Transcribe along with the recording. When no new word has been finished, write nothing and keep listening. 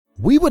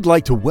We would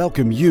like to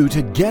welcome you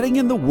to Getting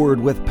in the Word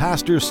with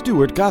Pastor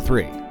Stuart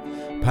Guthrie.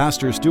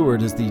 Pastor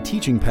Stuart is the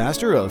teaching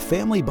pastor of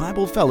Family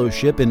Bible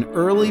Fellowship in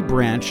Early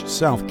Branch,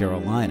 South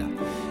Carolina,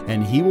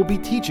 and he will be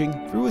teaching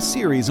through a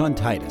series on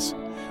Titus.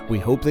 We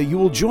hope that you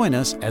will join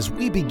us as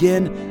we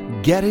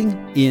begin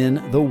Getting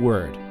in the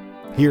Word.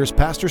 Here's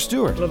Pastor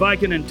Stuart. Well, if I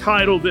can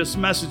entitle this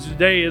message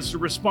today, it's the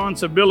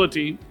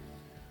responsibility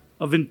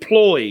of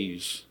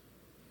employees.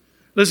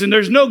 Listen,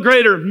 there's no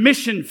greater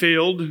mission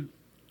field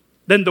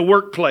than the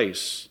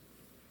workplace.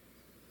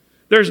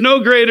 There's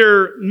no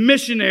greater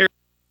missionary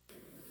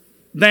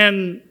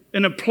than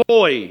an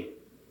employee.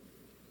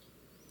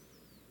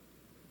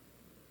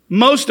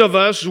 Most of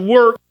us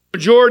work the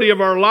majority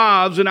of our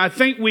lives, and I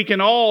think we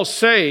can all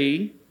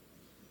say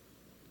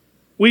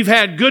we've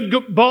had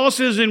good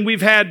bosses and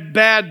we've had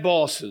bad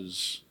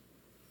bosses.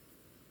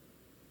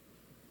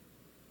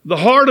 The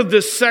heart of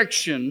this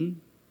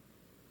section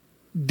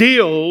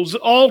deals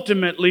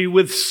ultimately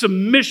with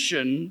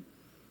submission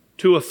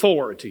to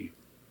authority.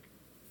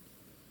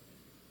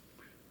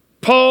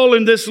 Paul,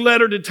 in this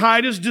letter to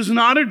Titus, does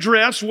not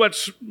address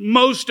what's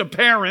most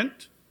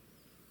apparent,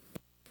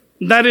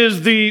 that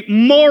is the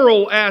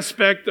moral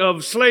aspect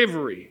of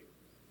slavery,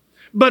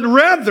 but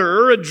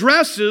rather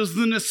addresses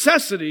the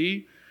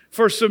necessity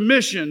for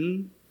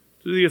submission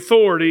to the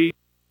authority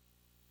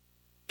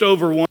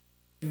over one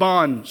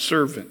bond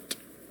servant.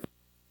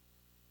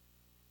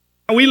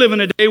 We live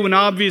in a day when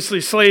obviously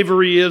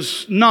slavery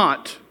is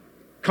not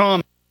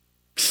common,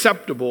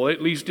 acceptable,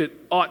 at least it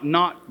ought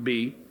not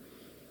be.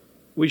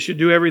 We should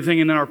do everything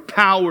in our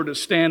power to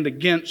stand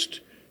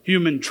against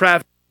human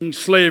trafficking,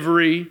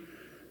 slavery,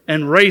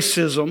 and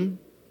racism,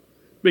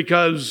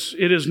 because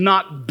it is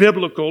not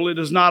biblical, it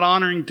is not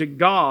honoring to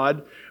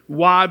God.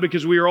 Why?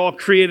 Because we are all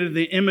created in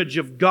the image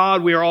of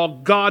God. We are all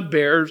God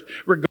bearers,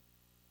 regardless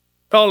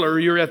of your color,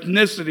 your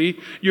ethnicity,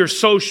 your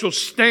social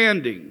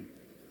standing.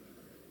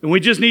 And we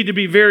just need to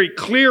be very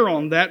clear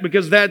on that,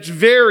 because that's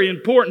very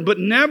important. But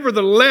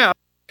nevertheless,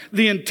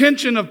 the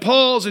intention of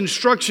Paul's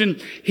instruction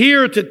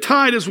here to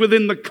Titus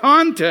within the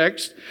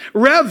context,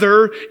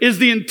 rather, is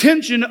the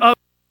intention of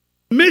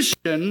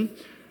mission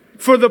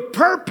for the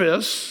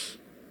purpose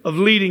of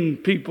leading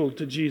people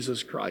to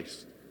Jesus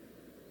Christ.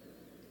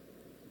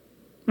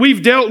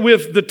 We've dealt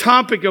with the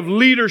topic of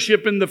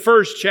leadership in the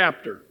first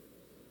chapter,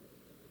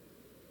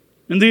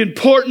 and the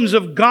importance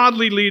of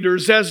godly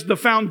leaders as the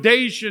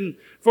foundation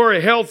for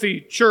a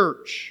healthy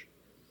church.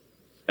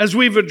 As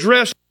we've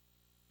addressed,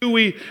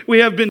 we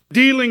have been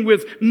dealing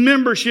with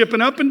membership,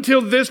 and up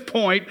until this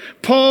point,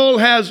 Paul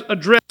has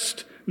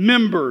addressed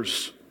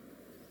members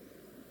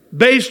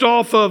based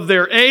off of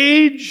their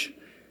age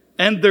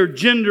and their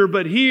gender,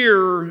 but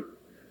here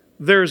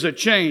there's a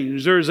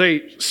change. There's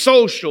a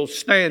social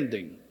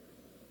standing.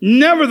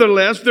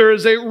 Nevertheless, there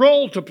is a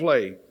role to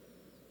play.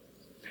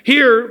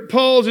 Here,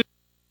 Paul's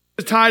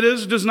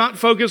Titus does not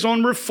focus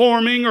on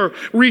reforming or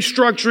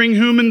restructuring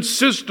human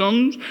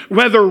systems,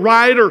 whether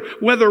right or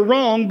whether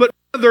wrong, but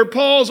rather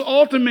Paul's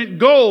ultimate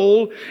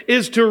goal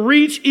is to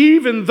reach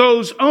even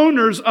those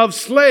owners of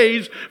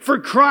slaves for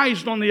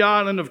Christ on the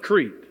island of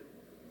Crete.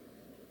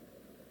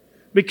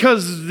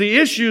 Because the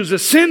issue is a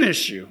sin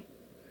issue.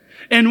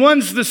 And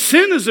once the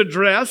sin is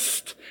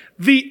addressed,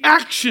 the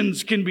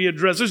actions can be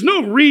addressed. There's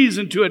no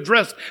reason to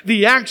address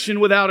the action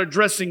without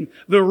addressing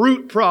the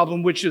root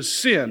problem, which is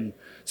sin.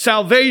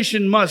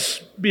 Salvation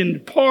must be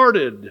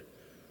imparted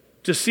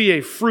to see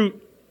a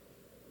fruit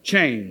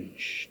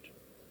changed.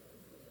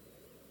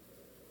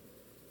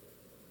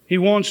 He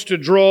wants to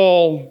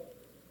draw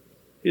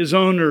his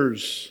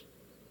owners,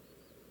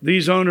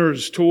 these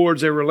owners,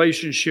 towards a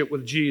relationship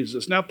with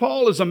Jesus. Now,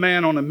 Paul is a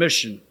man on a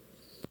mission.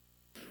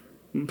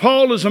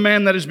 Paul is a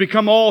man that has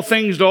become all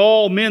things to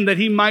all men, that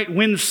he might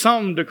win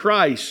some to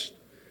Christ.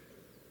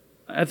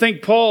 I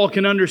think Paul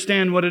can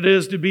understand what it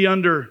is to be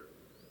under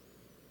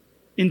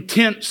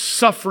intense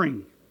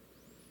suffering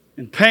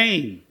and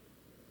pain,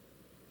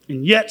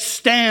 and yet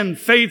stand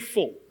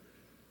faithful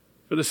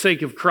for the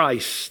sake of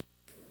Christ.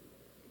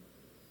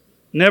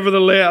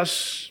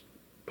 Nevertheless,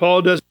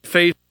 Paul doesn't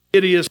face the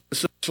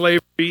hideousness of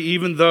slavery,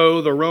 even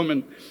though the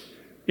Roman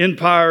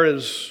Empire,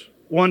 as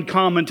one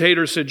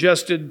commentator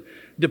suggested,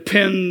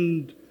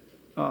 depend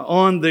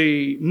on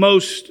the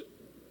most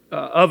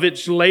of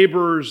its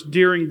laborers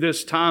during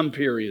this time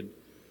period.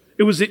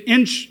 It was an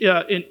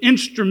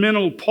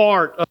instrumental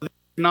part of the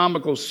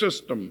economical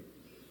system.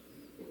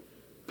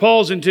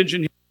 Paul's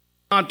intention here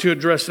is not to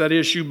address that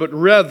issue, but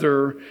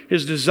rather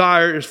his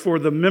desire is for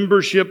the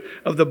membership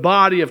of the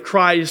body of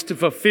Christ to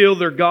fulfill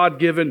their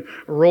God-given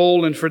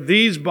role. And for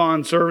these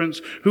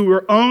bondservants who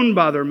were owned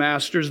by their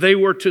masters, they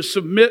were to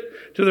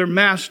submit to their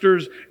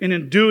masters, and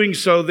in doing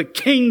so, the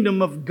kingdom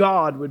of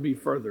God would be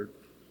furthered.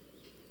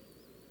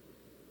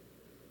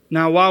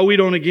 Now, while we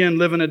don't again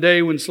live in a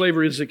day when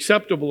slavery is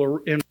acceptable,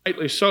 and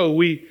rightly so,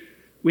 we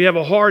have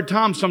a hard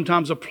time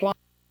sometimes applying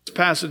this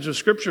passage of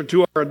Scripture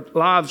to our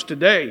lives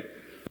today.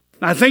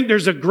 I think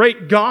there's a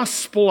great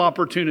gospel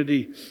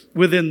opportunity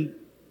within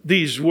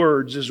these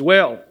words as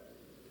well.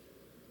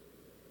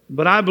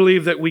 But I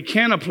believe that we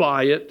can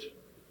apply it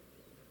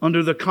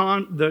under the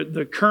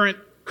current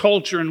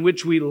culture in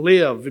which we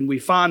live and we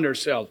find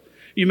ourselves.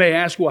 You may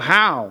ask, well,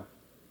 how?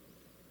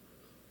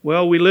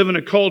 Well, we live in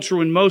a culture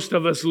when most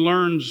of us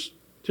learns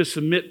to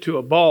submit to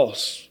a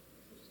boss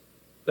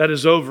that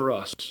is over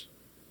us.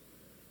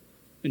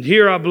 And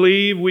here I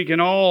believe we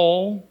can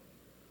all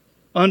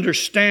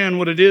understand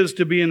what it is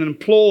to be an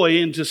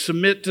employee and to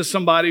submit to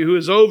somebody who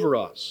is over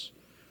us,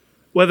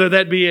 whether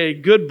that be a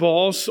good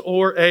boss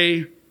or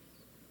a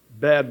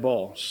bad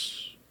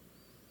boss.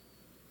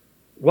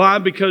 Why?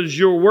 Because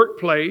your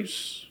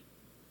workplace,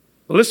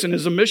 listen,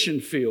 is a mission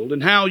field,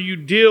 and how you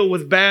deal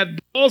with bad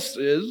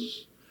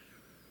bosses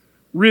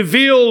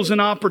reveals an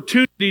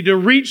opportunity to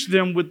reach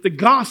them with the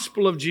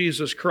gospel of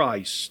Jesus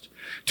Christ,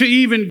 to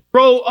even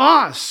grow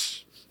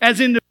us as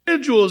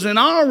individuals in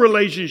our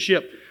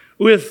relationship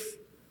with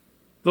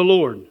the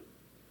Lord.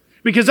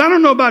 Because I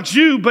don't know about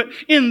you, but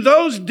in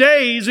those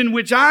days in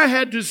which I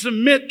had to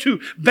submit to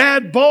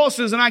bad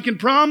bosses, and I can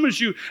promise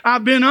you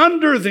I've been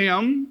under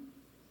them,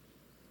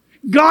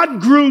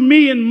 God grew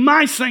me in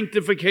my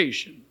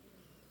sanctification.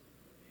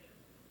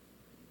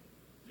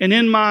 And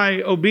in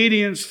my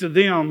obedience to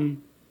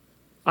them,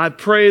 I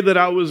pray that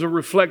I was a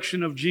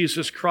reflection of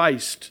Jesus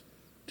Christ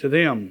to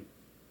them.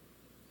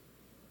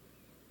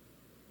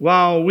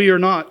 While we are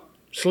not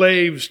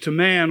slaves to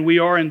man, we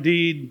are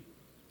indeed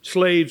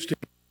slaves to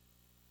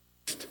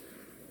Christ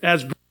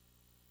as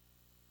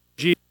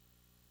Jesus.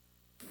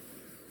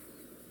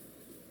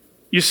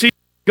 You see,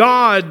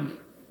 God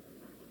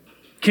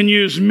can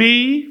use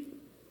me.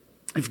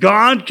 If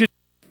God can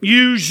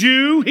use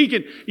you, He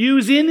can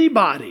use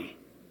anybody.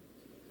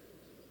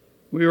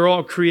 We are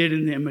all created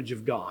in the image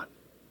of God.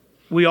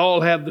 We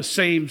all have the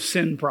same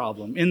sin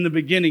problem. In the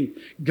beginning,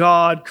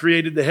 God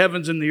created the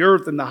heavens and the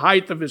earth, and the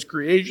height of His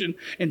creation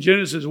in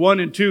Genesis 1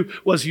 and 2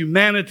 was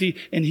humanity,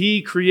 and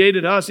He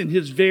created us in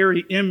His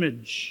very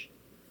image.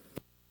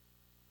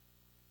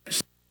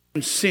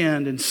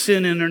 Sin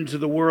entered into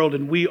the world,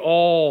 and we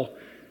all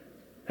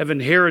have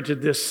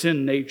inherited this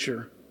sin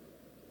nature.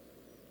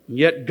 And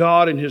yet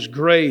God in His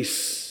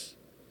grace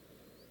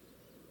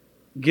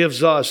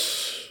gives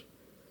us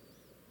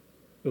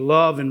the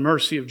love and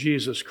mercy of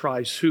Jesus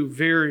Christ, who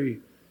very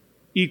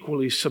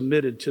equally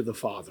submitted to the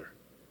Father.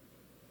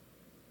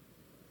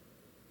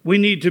 We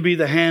need to be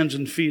the hands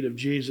and feet of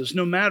Jesus,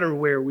 no matter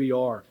where we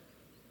are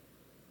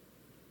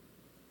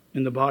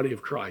in the body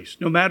of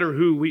Christ, no matter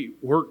who we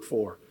work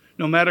for,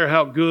 no matter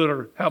how good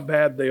or how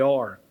bad they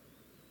are.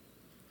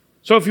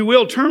 So if you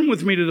will, turn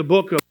with me to the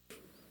book of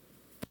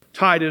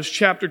Titus,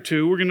 chapter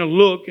 2. We're going to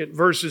look at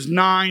verses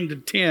 9 to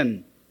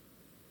 10.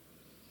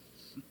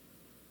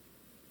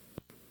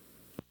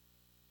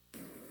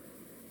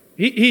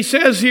 He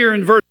says here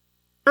in verse,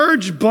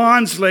 urge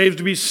bondslaves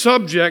to be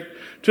subject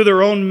to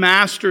their own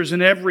masters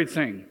in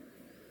everything,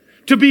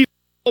 to be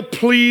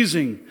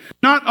pleasing,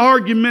 not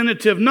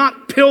argumentative,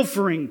 not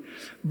pilfering,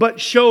 but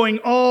showing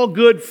all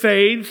good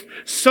faith,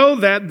 so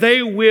that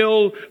they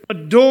will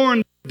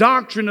adorn the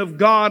doctrine of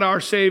God our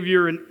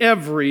Savior in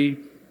every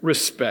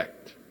respect.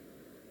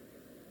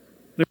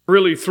 There are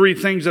really three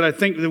things that I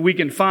think that we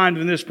can find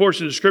in this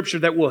portion of Scripture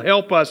that will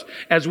help us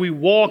as we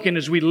walk and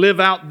as we live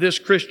out this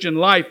Christian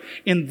life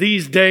in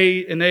these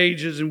day and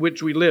ages in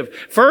which we live.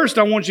 First,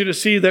 I want you to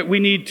see that we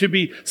need to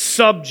be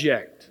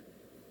subject.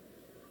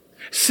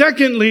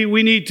 Secondly,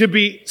 we need to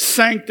be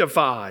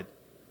sanctified.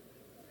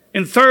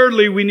 And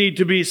thirdly, we need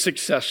to be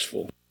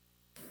successful.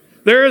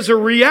 There is a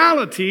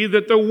reality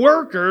that the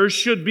workers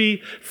should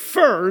be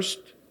first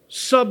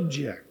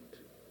subject.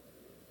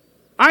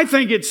 I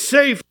think it's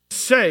safe to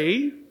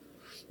say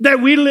that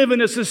we live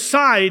in a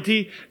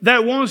society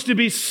that wants to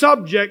be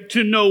subject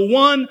to no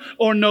one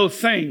or no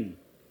thing.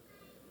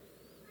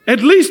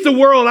 At least the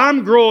world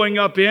I'm growing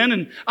up in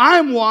and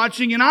I'm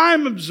watching and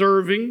I'm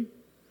observing,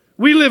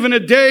 we live in a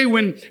day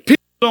when people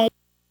don't want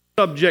to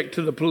be subject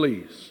to the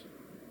police.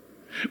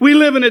 We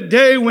live in a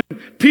day when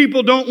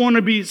people don't want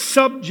to be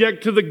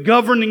subject to the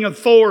governing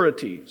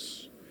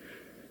authorities.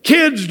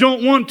 Kids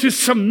don't want to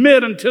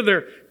submit unto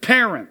their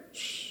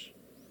parents.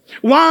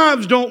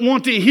 Wives don't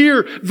want to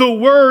hear the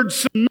word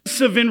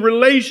submissive in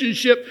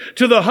relationship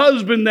to the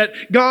husband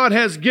that God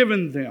has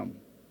given them.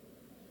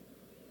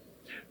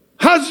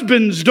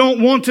 Husbands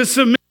don't want to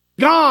submit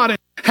to God and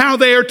how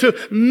they are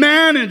to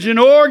manage and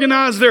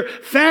organize their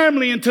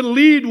family and to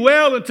lead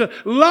well and to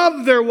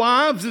love their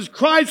wives as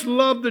Christ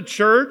loved the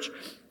church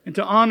and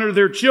to honor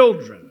their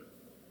children.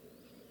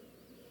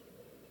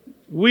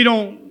 We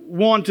don't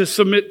want to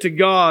submit to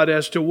God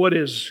as to what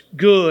is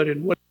good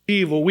and what is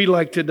evil. We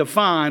like to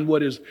define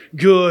what is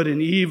good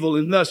and evil,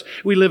 and thus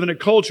we live in a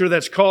culture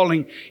that's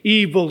calling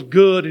evil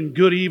good and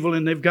good evil,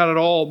 and they've got it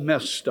all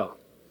messed up.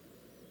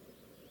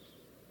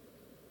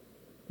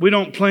 We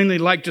don't plainly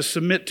like to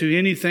submit to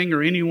anything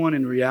or anyone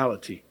in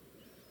reality.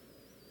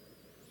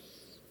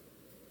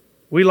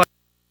 We like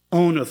our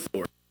own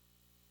authority.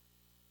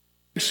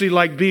 Actually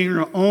like being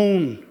our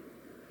own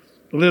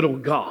little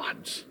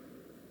gods.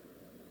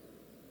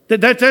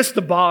 That's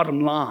the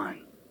bottom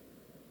line.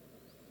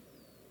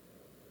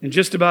 In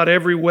just about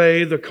every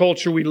way, the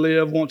culture we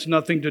live wants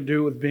nothing to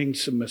do with being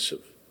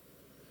submissive.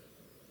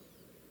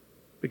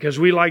 because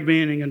we like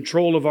being in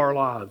control of our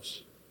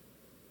lives.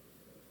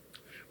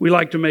 We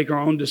like to make our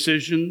own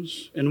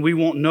decisions, and we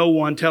want no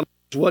one telling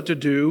us what to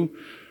do,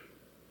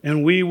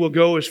 and we will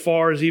go as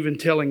far as even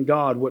telling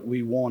God what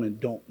we want and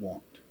don't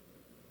want.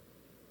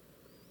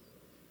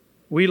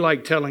 We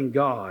like telling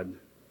God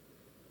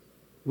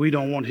we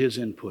don't want His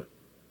input.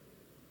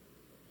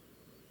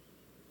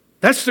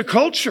 That's the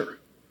culture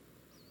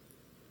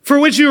for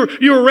which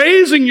you're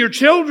raising your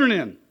children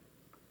in.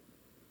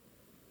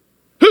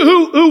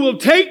 Who will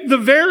take the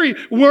very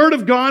Word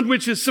of God,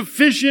 which is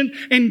sufficient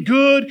and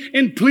good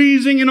and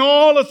pleasing and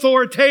all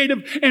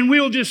authoritative, and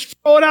we'll just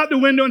throw it out the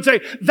window and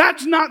say,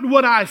 that's not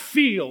what I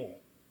feel.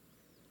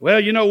 Well,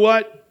 you know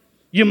what?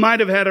 You might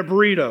have had a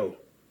burrito,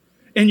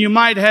 and you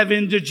might have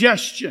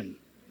indigestion,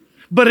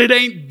 but it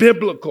ain't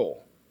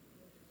biblical.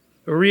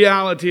 The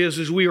reality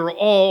is we are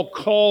all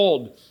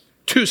called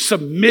to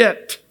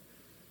submit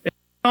in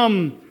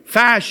some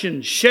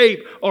fashion,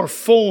 shape, or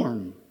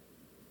form.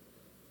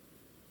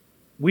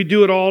 We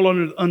do it all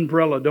under the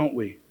umbrella, don't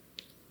we?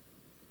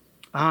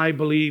 I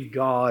believe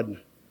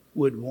God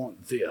would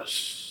want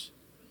this.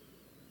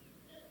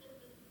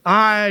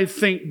 I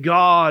think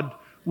God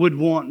would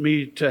want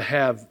me to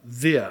have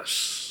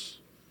this.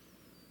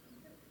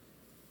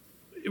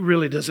 It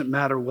really doesn't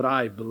matter what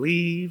I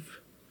believe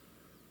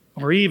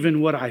or even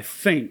what I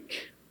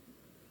think.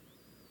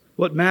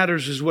 What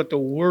matters is what the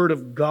Word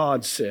of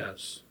God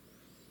says.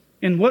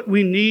 And what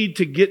we need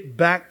to get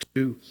back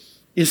to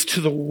is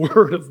to the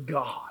Word of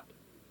God.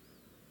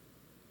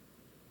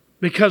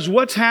 Because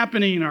what's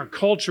happening in our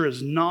culture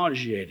is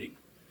nauseating.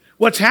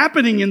 What's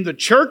happening in the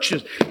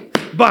churches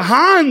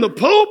behind the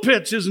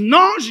pulpits is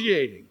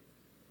nauseating.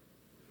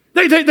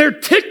 They're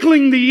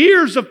tickling the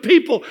ears of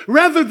people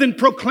rather than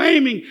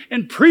proclaiming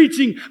and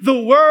preaching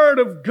the Word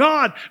of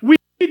God. We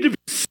need to be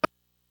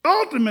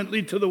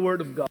ultimately to the Word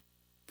of God.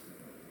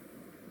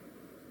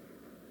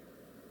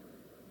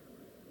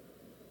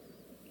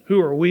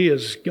 Who are we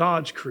as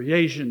God's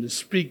creation to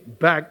speak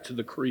back to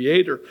the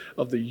Creator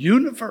of the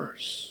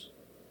universe?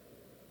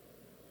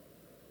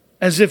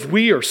 As if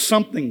we are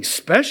something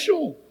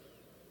special,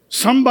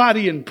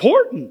 somebody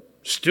important.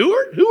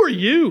 Stuart, who are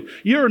you?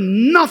 You're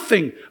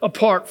nothing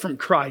apart from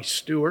Christ,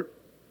 Stuart.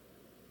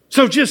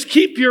 So just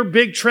keep your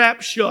big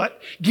trap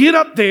shut, get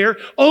up there,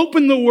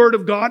 open the Word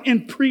of God,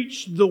 and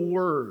preach the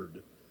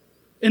Word.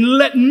 And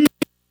let me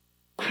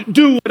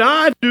do what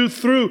I do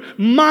through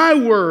my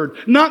Word,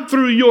 not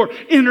through your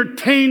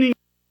entertaining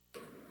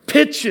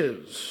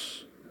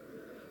pitches.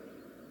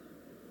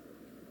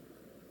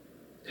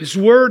 His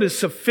Word is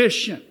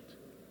sufficient.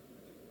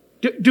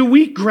 Do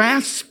we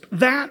grasp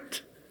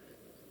that?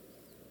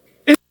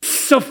 It's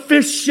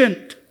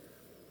sufficient.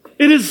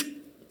 It is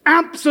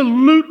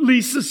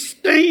absolutely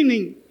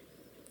sustaining.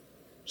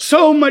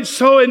 So much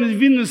so, and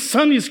even in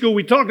Sunday school,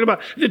 we talked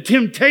about the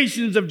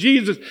temptations of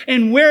Jesus.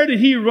 And where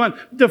did He run?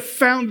 The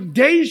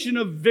foundation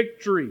of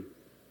victory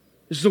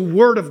is the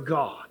Word of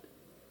God.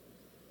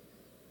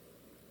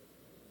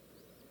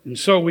 And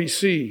so we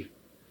see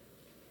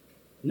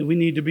that we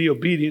need to be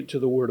obedient to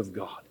the Word of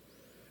God.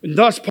 And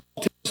thus, Paul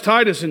tells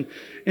Titus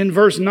in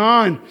verse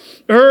 9,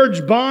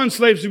 urge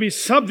bondslaves to be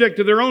subject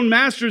to their own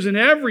masters in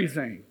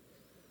everything.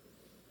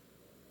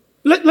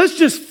 Let's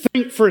just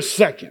think for a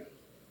second.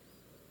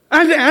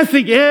 I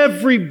think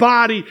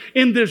everybody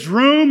in this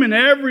room and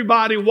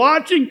everybody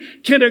watching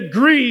can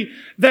agree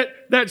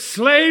that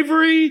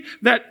slavery,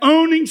 that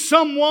owning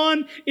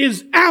someone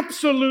is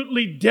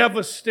absolutely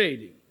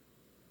devastating.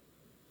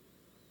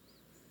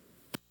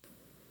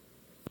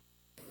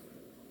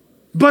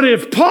 But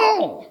if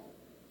Paul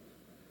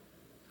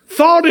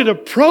thought it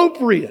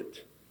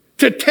appropriate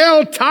to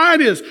tell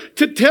Titus,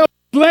 to tell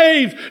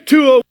slaves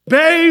to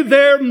obey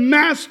their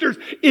masters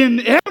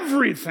in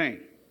everything,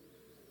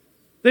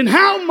 then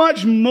how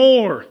much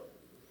more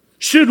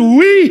should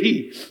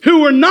we,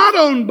 who are not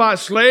owned by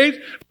slaves,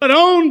 but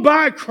owned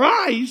by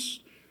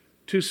Christ,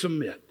 to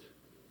submit?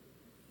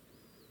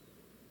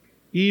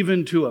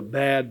 Even to a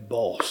bad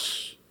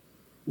boss.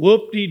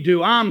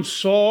 Whoop-de-doo, I'm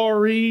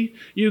sorry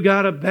you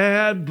got a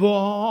bad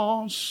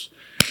boss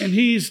and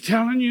he's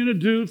telling you to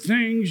do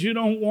things you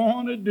don't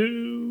want to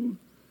do.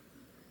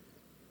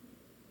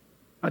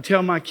 I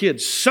tell my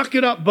kids, suck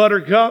it up,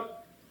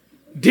 Buttercup.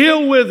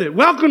 Deal with it.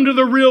 Welcome to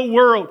the real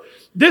world.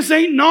 This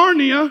ain't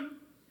Narnia,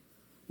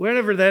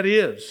 wherever that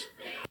is.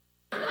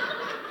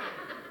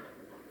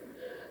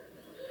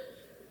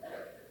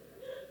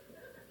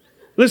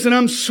 Listen,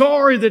 I'm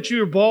sorry that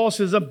your boss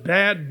is a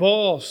bad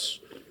boss.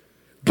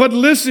 But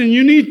listen,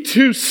 you need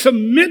to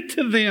submit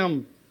to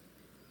them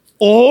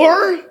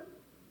or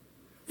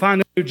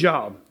find a new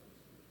job.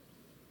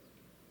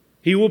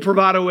 He will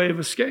provide a way of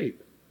escape.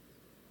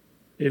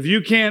 If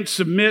you can't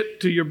submit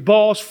to your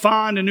boss,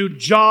 find a new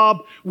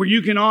job where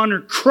you can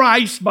honor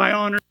Christ by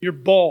honoring your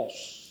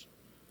boss.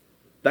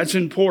 That's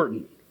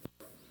important.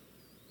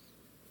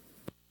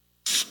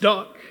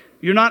 Stuck.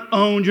 You're not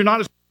owned. You're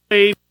not a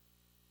slave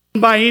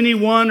by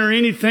anyone or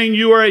anything.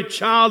 You are a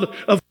child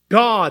of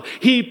God.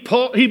 He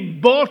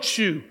bought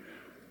you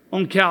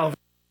on Calvary.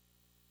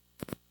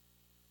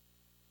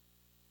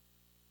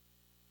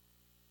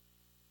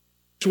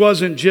 This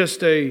wasn't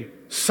just a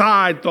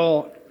side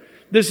thought.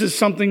 This is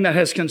something that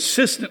has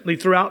consistently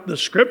throughout the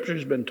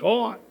Scriptures been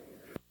taught.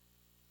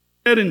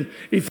 In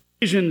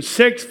Ephesians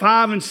 6,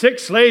 5 and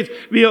 6, slaves,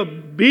 be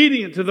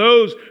obedient to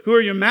those who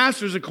are your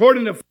masters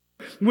according to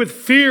with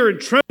fear and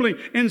trembling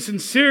and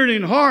sincerity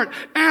in heart,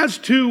 as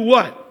to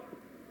what?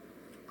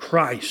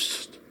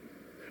 Christ.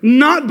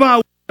 Not by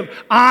way of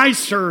eye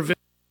service,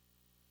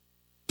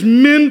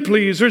 men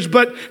pleasers,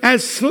 but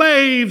as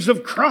slaves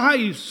of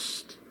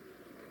Christ,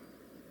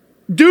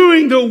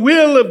 doing the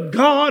will of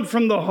God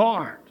from the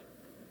heart.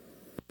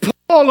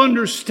 Paul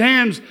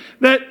understands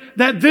that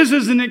this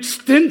is an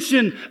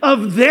extension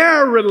of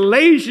their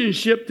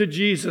relationship to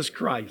Jesus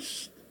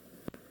Christ.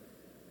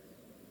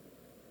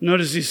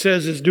 Notice he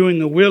says is doing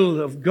the will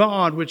of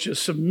God, which is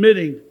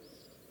submitting.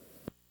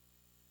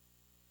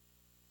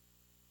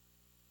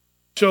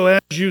 So as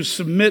you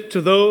submit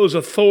to those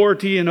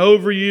authority and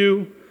over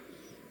you,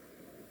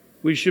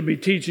 we should be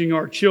teaching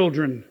our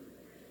children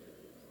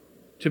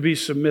to be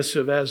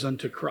submissive as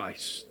unto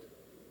Christ.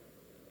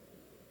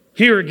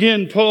 Here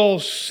again, Paul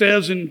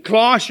says in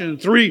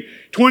Colossians 3,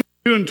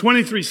 22 and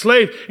 23,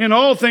 slave, in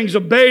all things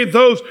obey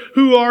those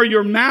who are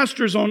your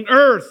masters on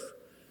earth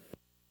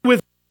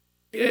with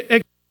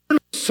external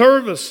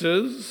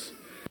services,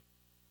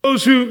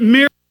 those who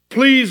merely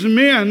please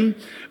men,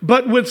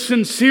 but with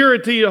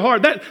sincerity of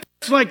heart.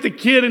 That's like the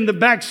kid in the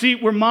back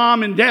seat where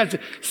mom and dad say,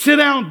 sit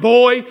down,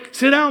 boy.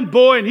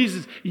 And he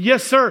says,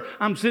 yes, sir,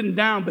 I'm sitting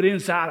down, but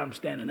inside I'm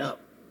standing up.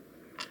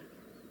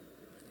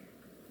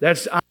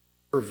 That's our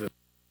service.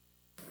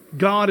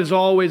 God is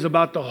always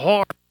about the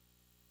heart,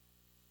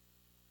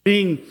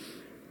 being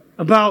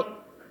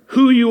about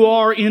who you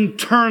are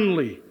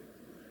internally,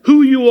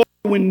 who you are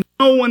when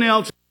no one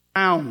else is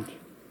around.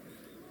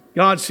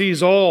 God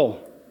sees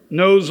all,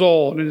 knows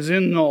all, and is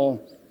in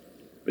all.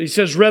 But he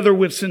says, rather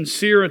with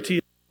sincerity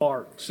of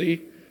heart.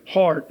 See?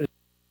 Heart.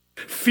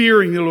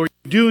 Fearing the Lord.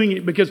 Doing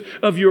it because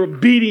of your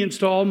obedience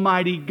to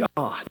Almighty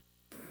God.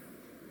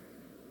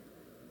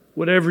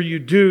 Whatever you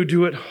do,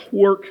 do it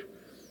work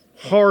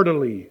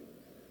heartily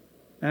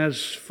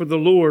as for the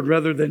Lord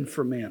rather than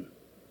for men.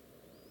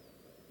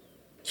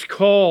 It's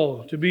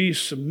called to be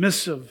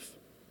submissive,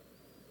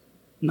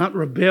 not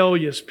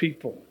rebellious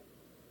people.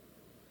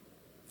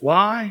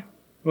 Why?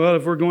 Well,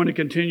 if we're going to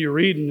continue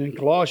reading in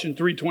Colossians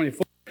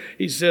 3:24,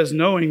 he says,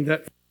 knowing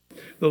that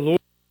the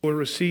Lord will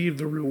receive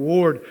the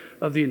reward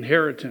of the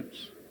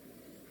inheritance.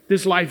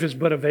 This life is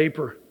but a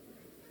vapor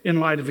in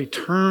light of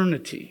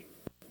eternity.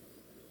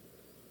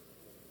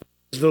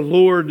 The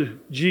Lord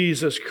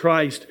Jesus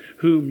Christ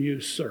whom you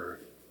serve.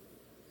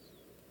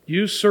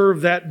 You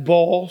serve that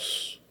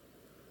boss,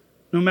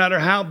 no matter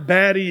how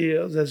bad he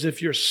is, as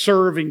if you're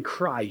serving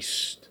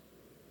Christ.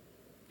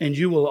 And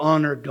you will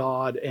honor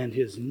God and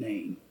His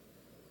name.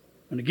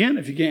 And again,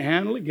 if you can't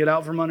handle it, get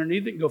out from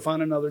underneath it and go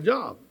find another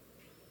job.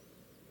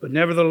 But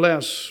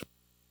nevertheless,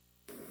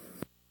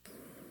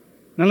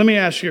 now let me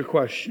ask you a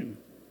question.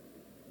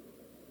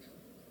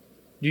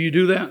 Do you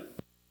do that?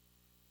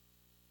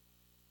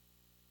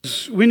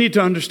 We need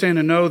to understand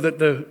and know that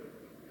the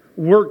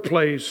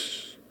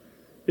workplace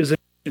is a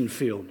mission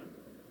field.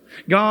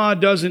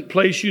 God doesn't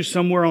place you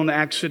somewhere on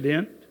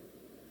accident.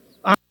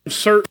 I'm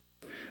certain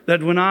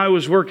that when I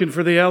was working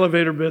for the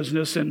elevator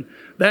business and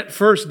that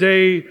first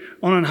day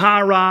on a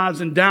high rise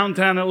in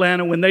downtown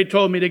Atlanta, when they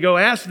told me to go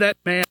ask that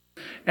man,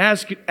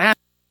 ask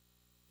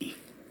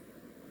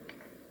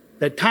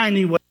that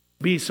tiny would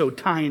be so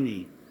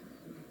tiny.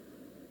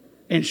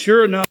 And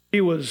sure enough,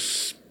 he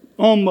was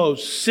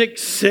almost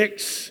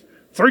 6'6",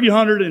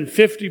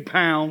 350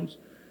 pounds,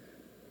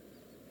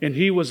 and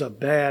he was a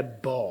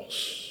bad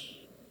boss.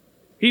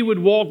 He would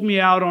walk me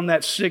out on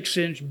that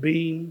 6-inch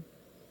beam,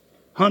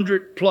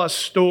 100+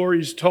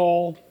 stories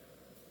tall,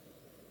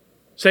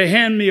 say,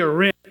 hand me a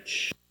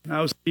wrench. And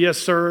I would say, yes,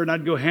 sir, and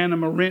I'd go hand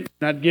him a wrench,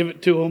 and I'd give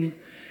it to him,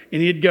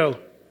 and he'd go,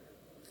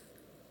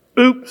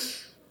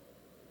 oops,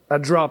 I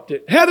dropped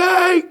it.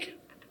 Headache!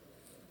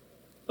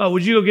 Oh,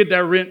 would you go get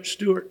that wrench,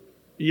 Stuart?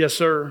 Yes,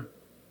 sir.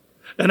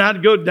 And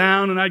I'd go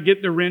down and I'd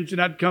get the wrench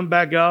and I'd come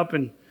back up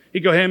and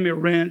he'd go hand me a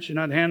wrench and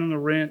I'd hand him the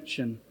wrench.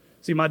 And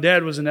see, my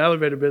dad was in the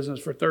elevator business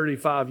for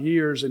 35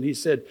 years and he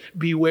said,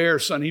 beware,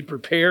 son. He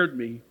prepared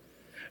me.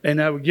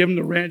 And I would give him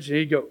the wrench and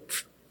he'd go,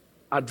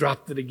 I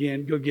dropped it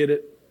again. Go get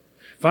it.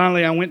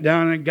 Finally, I went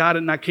down and got it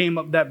and I came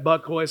up that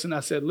buck hoist and I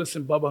said,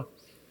 listen, Bubba,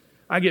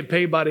 I get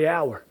paid by the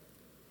hour.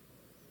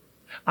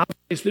 I'll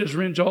place this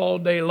wrench all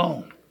day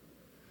long.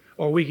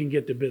 Or we can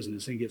get to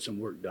business and get some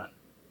work done.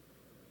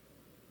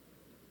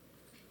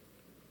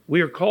 We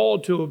are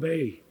called to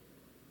obey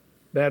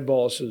bad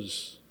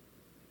bosses.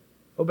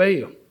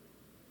 Obey them.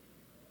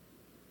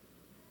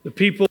 The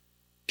people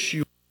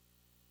you are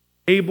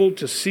able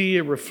to see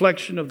a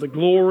reflection of the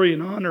glory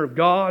and honor of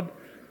God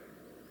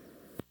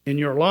in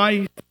your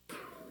life,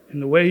 in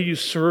the way you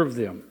serve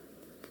them,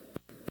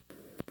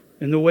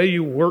 in the way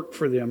you work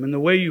for them, in the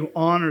way you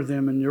honor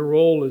them in your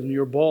role as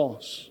your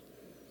boss.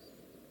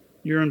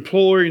 You're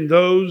employing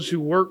those who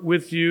work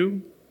with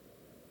you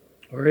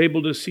are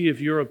able to see if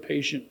you're a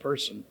patient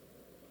person.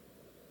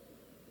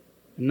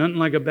 And nothing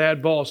like a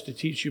bad boss to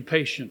teach you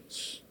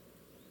patience.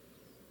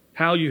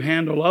 How you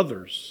handle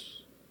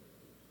others.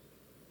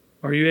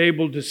 Are you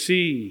able to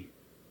see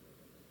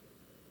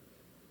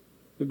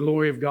the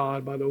glory of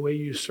God by the way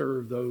you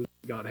serve those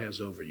God has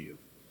over you?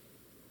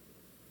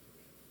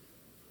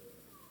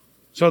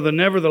 So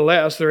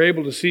nevertheless, they're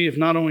able to see if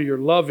not only you're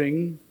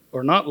loving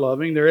or not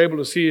loving, they're able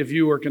to see if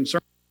you are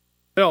concerned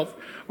about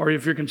yourself or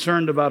if you're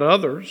concerned about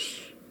others.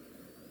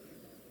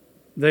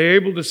 They're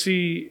able to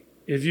see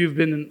if you've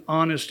been an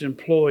honest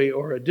employee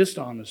or a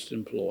dishonest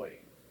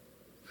employee.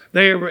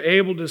 They are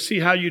able to see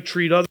how you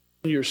treat others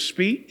in your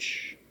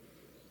speech.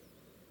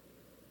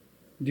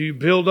 Do you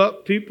build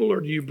up people or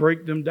do you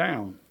break them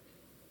down?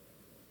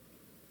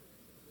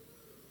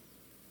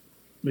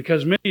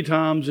 Because many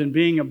times in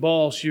being a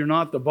boss, you're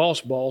not the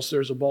boss,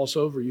 there's a boss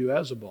over you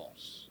as a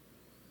boss.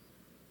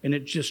 And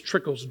it just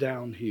trickles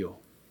downhill.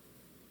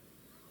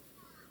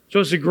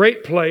 So it's a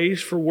great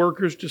place for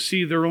workers to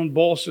see their own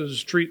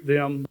bosses treat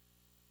them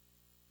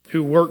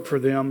who work for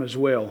them as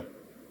well.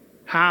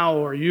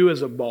 How are you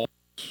as a boss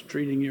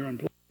treating your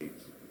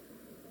employees?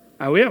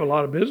 Now, we have a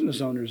lot of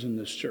business owners in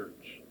this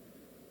church.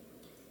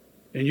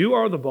 And you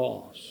are the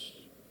boss.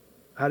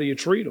 How do you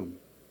treat them?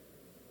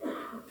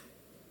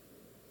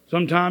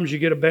 Sometimes you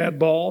get a bad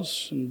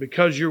boss, and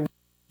because your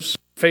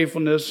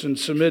faithfulness and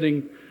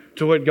submitting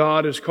to what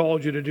God has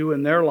called you to do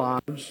in their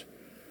lives,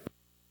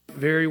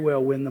 very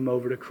well win them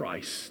over to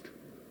Christ.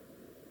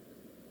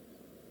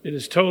 It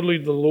is totally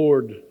the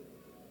Lord.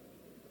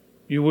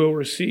 You will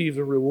receive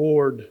the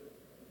reward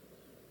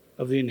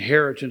of the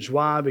inheritance.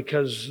 Why?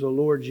 Because the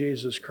Lord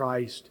Jesus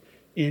Christ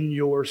in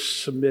your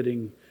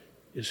submitting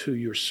is who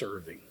you're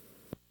serving.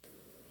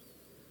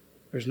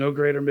 There's no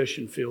greater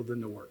mission field than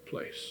the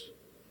workplace.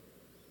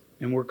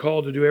 And we're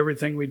called to do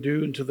everything we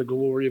do into the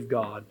glory of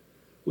God,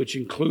 which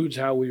includes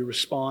how we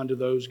respond to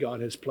those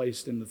God has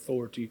placed in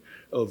authority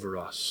over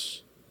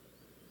us.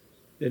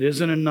 It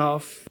isn't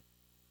enough.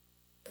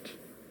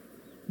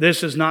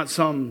 This is not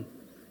some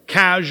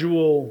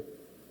casual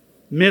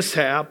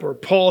mishap or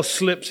Paul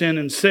slips in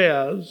and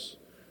says.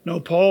 No,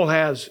 Paul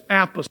has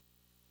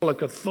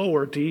apostolic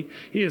authority.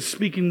 He is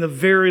speaking the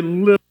very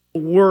literal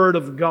word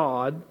of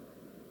God.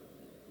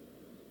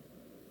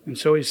 And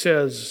so he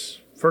says,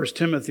 1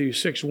 Timothy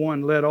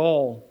 6:1, let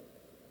all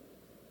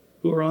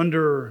who are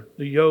under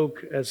the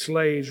yoke as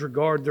slaves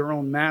regard their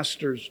own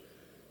masters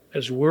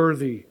as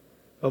worthy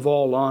of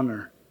all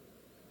honor,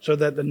 so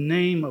that the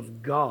name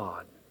of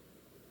God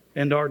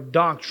and our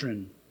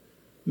doctrine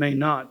may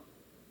not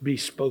be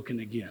spoken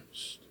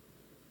against.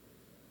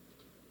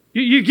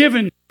 You're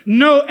given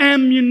no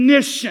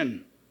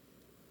ammunition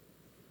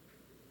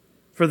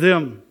for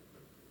them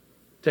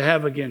to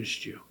have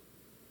against you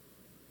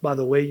by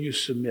the way you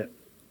submit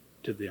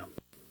to them.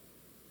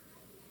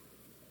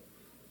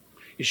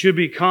 It should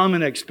be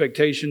common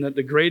expectation that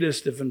the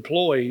greatest of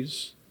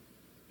employees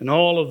in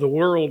all of the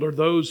world are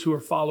those who are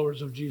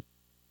followers of Jesus.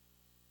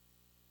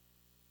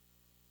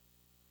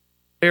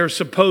 They are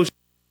supposed to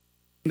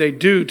do what they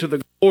do to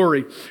the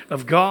glory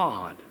of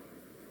God.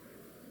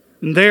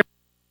 And they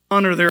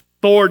honor their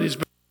authorities,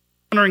 but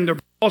honoring their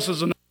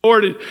bosses and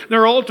authorities,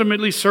 they're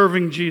ultimately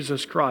serving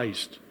Jesus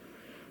Christ.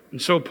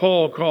 And so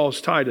Paul calls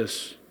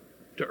Titus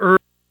to urge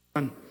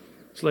on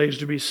slaves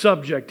to be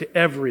subject to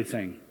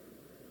everything.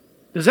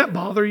 Does that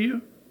bother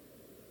you?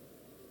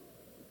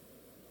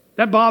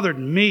 That bothered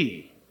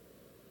me.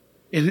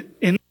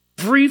 In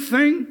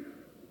everything?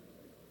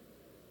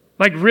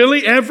 Like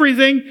really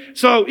everything?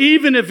 So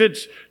even if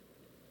it's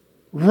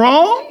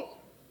wrong,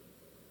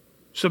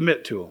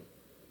 submit to them.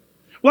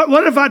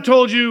 What if I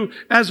told you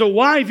as a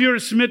wife you're to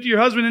submit to your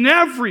husband in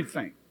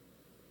everything?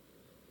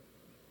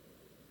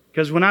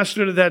 Because when I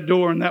stood at that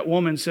door and that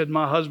woman said,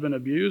 my husband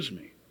abused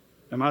me,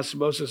 am I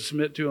supposed to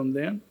submit to him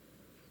then?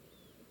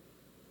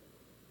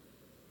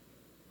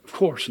 Of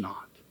course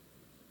not.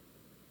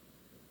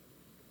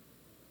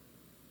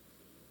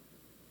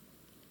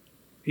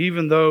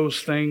 Even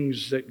those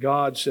things that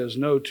God says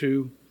no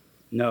to,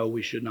 no,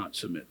 we should not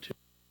submit to.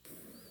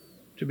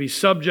 To be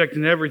subject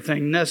in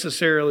everything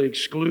necessarily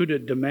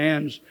excluded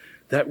demands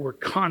that were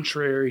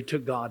contrary to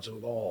God's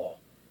law.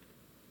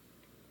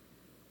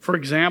 For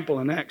example,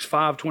 in Acts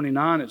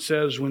 5:29, it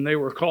says when they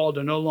were called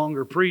to no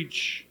longer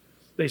preach,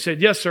 they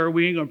said, yes, sir,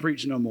 we ain't going to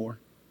preach no more.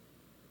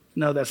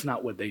 No, that's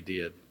not what they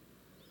did.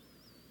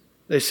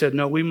 They said,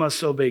 no, we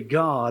must obey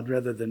God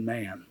rather than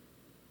man.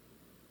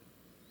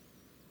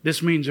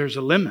 This means there's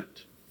a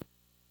limit.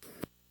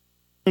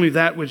 Only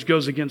that which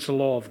goes against the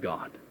law of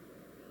God.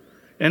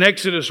 In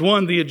Exodus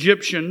 1, the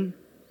Egyptian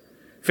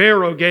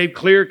Pharaoh gave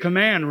clear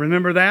command.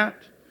 Remember that?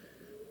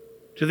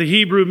 To the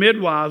Hebrew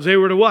midwives. They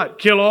were to what?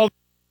 Kill all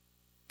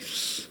the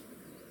slaves.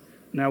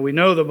 Now we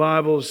know the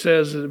Bible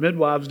says that the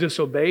midwives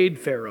disobeyed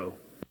Pharaoh.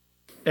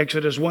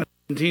 Exodus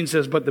 1:17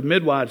 says, but the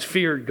midwives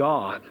feared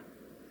God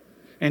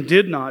and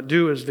did not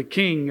do as the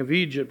king of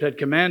Egypt had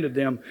commanded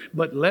them,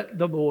 but let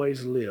the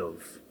boys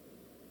live.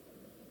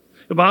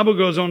 The Bible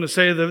goes on to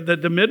say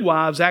that the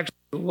midwives actually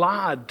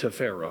lied to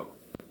Pharaoh.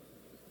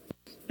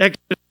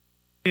 Exodus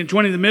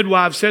 20, the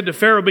midwives said to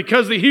Pharaoh,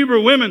 because the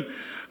Hebrew women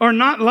are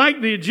not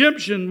like the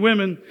Egyptian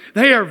women.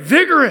 They are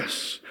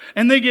vigorous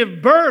and they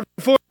give birth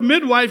before the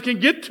midwife can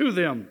get to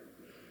them.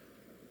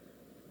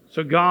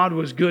 So God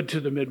was good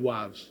to the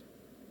midwives.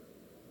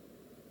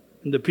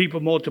 And the people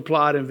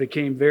multiplied and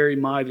became very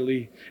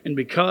mightily. And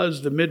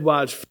because the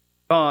midwives feared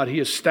God, He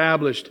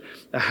established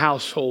the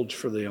households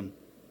for them.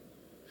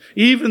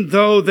 Even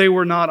though they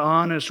were not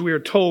honest, we are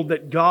told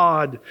that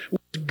God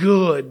was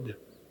good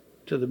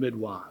to the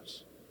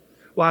midwives.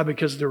 Why?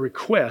 Because the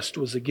request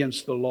was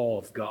against the law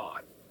of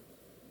God.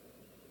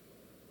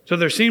 So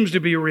there seems to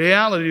be a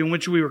reality in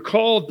which we were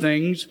called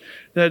things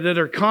that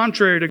are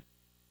contrary to God's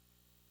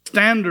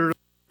standard.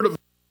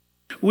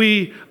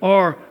 We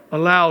are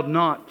allowed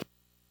not to.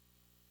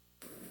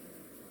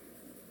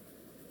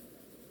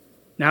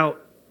 Now,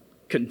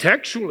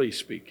 contextually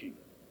speaking,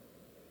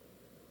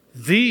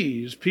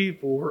 these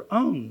people were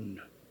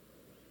owned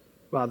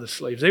by the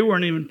slaves. They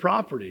weren't even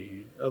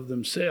property of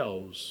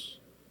themselves.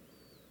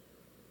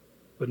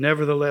 But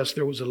nevertheless,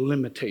 there was a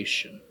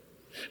limitation.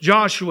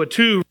 Joshua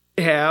 2,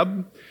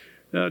 Rahab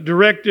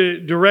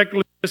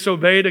directly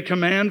disobeyed a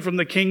command from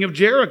the king of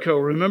Jericho,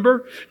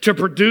 remember? To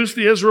produce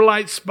the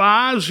Israelite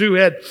spies who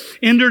had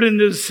entered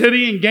into the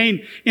city and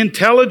gained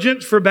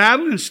intelligence for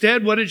battle.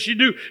 Instead, what did she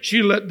do?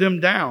 She let them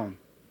down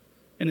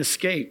and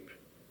escape.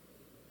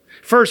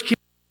 First Kings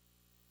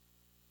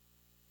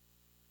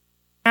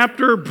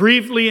chapter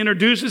briefly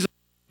introduces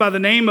by the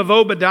name of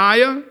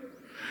Obadiah,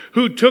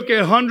 who took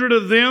 100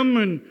 of them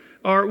and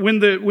when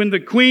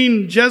the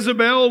queen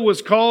Jezebel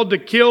was called to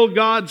kill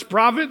God's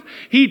prophet,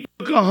 he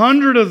took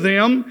 100 of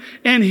them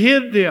and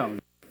hid them.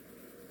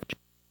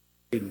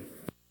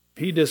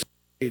 He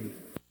disobeyed.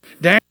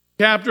 Daniel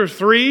chapter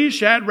 3,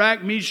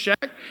 Shadrach,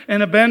 Meshach,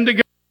 and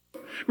Abednego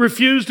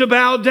refused to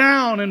bow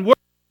down and worship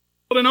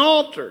an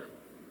altar.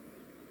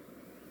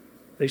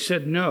 They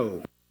said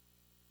no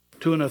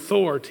to an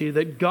authority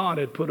that God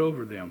had put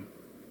over them.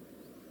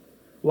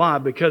 Why?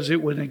 Because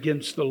it went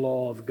against the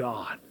law of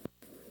God.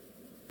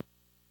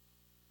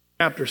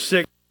 Chapter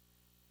 6,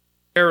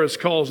 Harris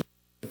calls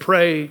to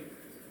pray.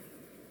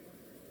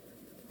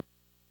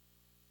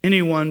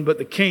 Anyone but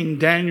the king,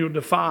 Daniel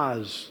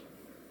defies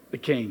the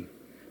king.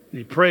 And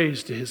he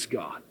prays to his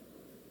God,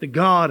 the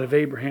God of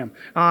Abraham,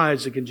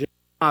 Isaac, and Jacob.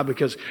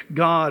 Because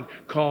God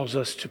calls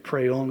us to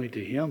pray only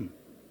to Him.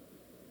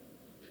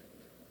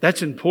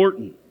 That's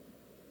important.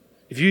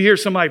 If you hear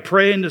somebody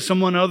praying to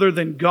someone other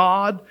than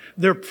God,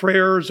 their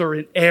prayers are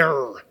in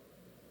error.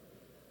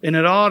 And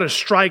it ought to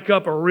strike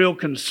up a real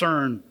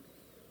concern.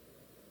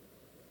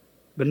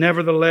 But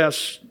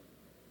nevertheless,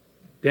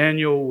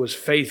 Daniel was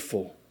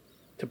faithful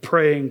to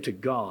praying to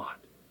God.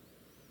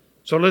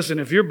 So listen,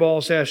 if your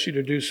boss asks you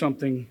to do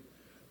something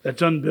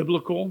that's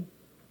unbiblical,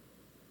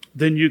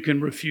 then you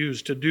can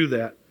refuse to do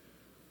that.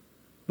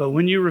 But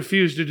when you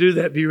refuse to do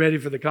that, be ready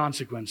for the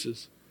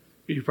consequences.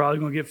 You're probably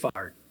going to get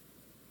fired.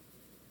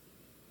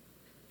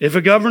 If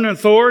a governing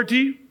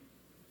authority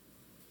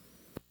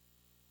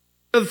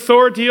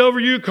over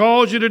you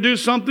calls you to do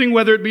something,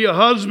 whether it be a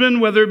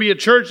husband, whether it be a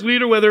church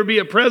leader, whether it be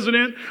a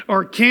president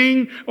or a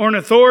king or an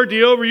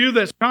authority over you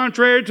that's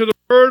contrary to the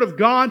Word of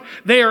God,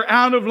 they are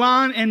out of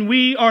line and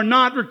we are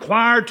not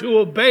required to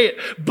obey it.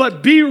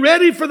 But be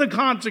ready for the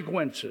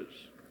consequences,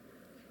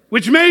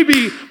 which may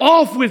be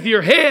off with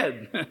your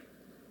head.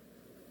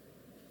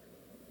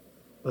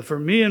 But for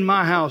me and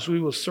my house, we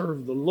will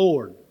serve the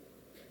Lord.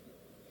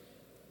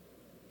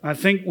 I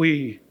think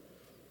we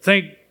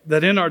think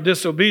that in our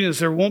disobedience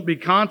there won't be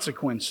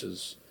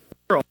consequences.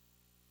 There are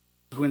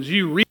consequences.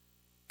 You reap.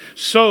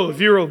 So if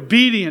you're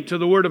obedient to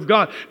the Word of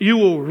God, you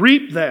will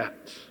reap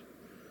that.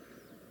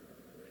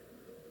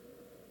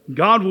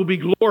 God will be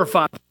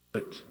glorified for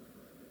it.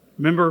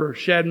 Remember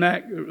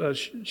Shadrach,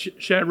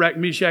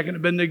 Meshach, and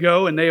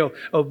Abednego, and they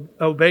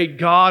obeyed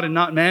God and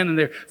not man, and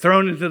they're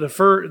thrown into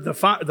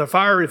the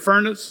fiery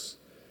furnace,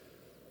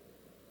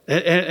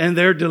 and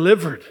they're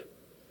delivered.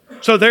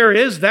 So there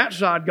is that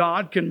side.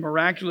 God can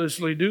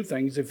miraculously do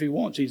things if He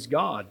wants. He's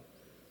God.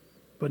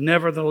 But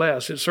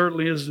nevertheless, it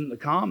certainly isn't the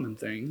common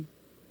thing.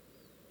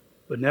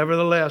 But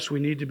nevertheless, we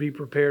need to be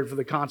prepared for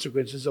the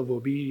consequences of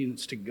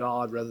obedience to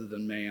God rather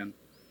than man.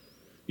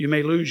 You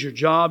may lose your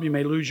job. You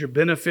may lose your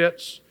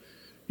benefits.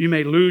 You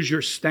may lose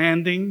your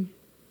standing.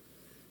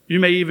 You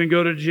may even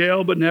go to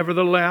jail, but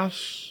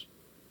nevertheless,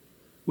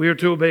 we are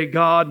to obey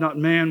God, not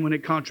man, when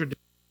it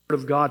contradicts the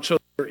Word of God, so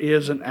there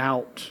is an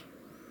out.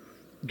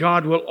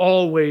 God will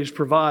always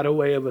provide a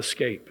way of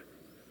escape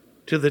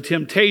to the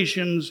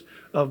temptations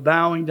of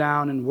bowing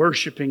down and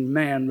worshiping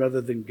man rather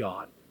than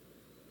God.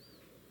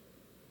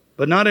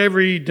 But not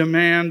every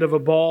demand of a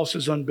boss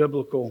is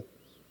unbiblical.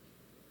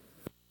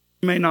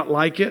 You may not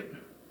like it.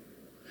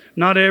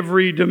 Not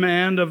every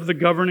demand of the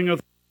governing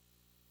authority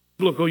is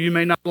biblical. You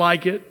may not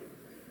like it.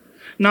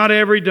 Not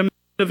every demand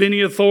of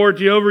any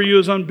authority over you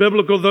is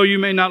unbiblical, though you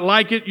may not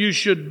like it. You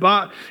should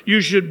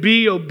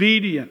be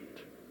obedient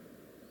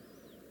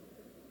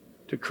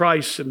to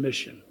Christ's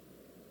submission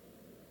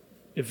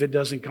if it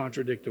doesn't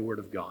contradict the Word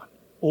of God,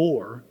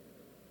 or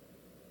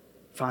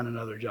find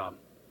another job.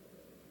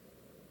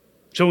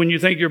 So when you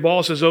think your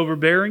boss is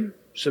overbearing,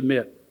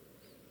 submit.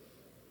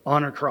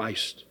 Honor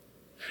Christ.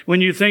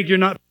 When you think you're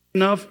not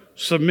enough,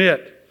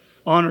 submit.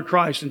 Honor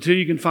Christ until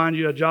you can find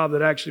you a job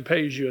that actually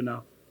pays you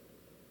enough.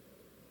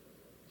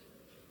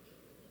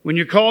 When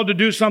you're called to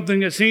do something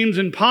that seems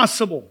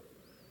impossible,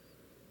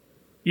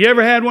 you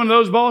ever had one of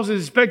those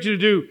bosses expect you to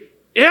do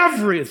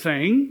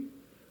everything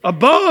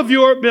above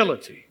your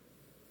ability?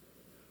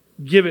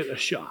 Give it a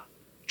shot.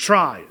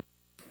 Try it.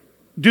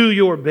 Do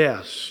your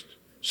best.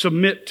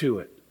 Submit to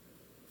it.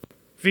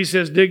 If he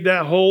says dig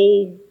that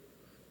hole,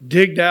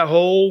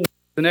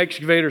 an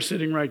excavator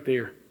sitting right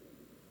there.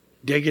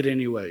 Dig it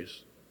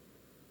anyways.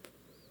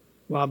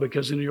 Why?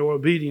 Because in your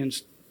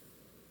obedience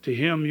to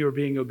Him, you're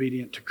being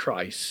obedient to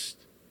Christ.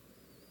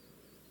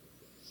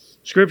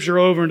 Scripture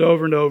over and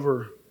over and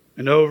over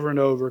and over and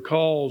over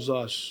calls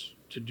us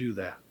to do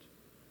that.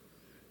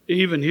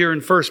 Even here in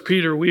 1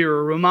 Peter, we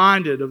are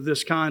reminded of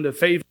this kind of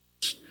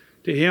faithfulness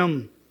to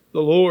Him,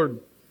 the Lord,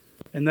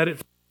 and that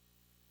it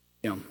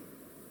Him.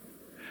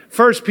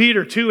 1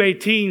 Peter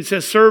 2:18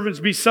 says, servants,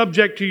 be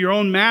subject to your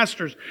own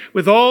masters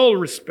with all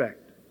respect.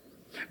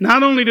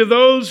 Not only to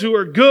those who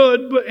are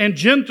good and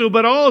gentle,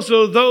 but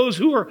also those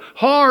who are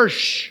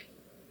harsh.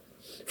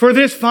 For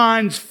this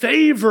finds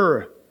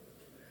favor.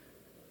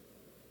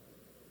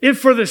 If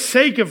for the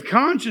sake of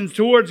conscience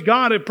towards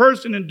God a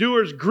person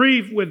endures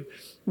grief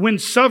when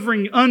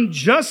suffering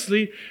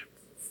unjustly,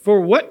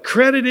 for what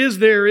credit is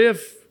there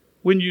if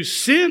when you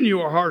sin you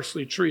are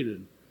harshly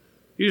treated?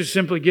 You're just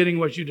simply getting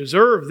what you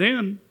deserve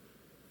then.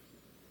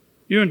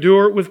 You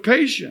endure it with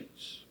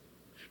patience.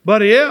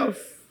 But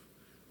if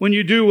when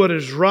you do what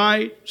is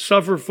right,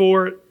 suffer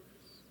for it,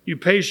 you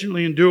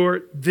patiently endure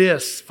it,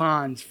 this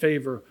finds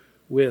favor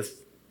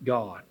with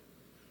God.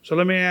 So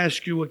let me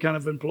ask you what kind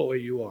of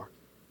employee you are.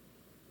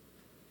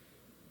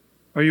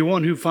 Are you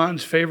one who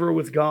finds favor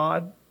with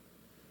God?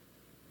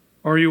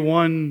 Or are you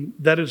one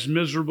that is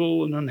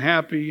miserable and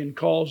unhappy and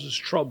causes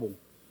trouble?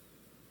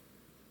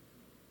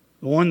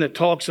 The one that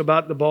talks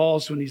about the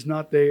boss when he's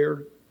not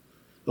there.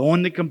 The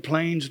one that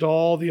complains to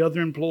all the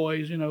other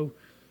employees,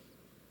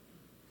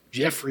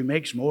 Jeffrey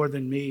makes more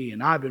than me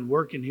and I've been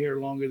working here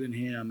longer than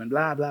him and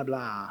blah, blah,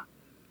 blah.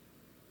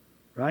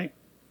 Right?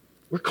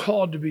 We're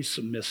called to be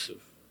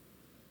submissive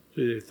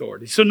to the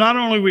authority. So not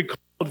only are we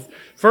called,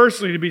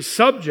 firstly, to be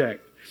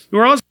subject,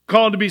 we're also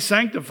called to be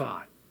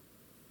sanctified.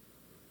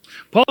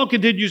 Paul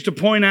continues to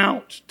point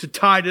out to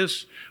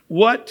Titus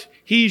what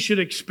he should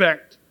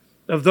expect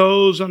of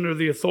those under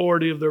the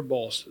authority of their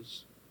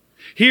bosses.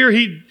 Here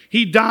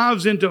he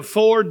dives into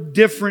 4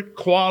 different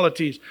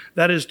qualities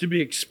that is to be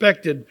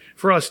expected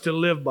for us to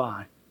live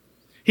by.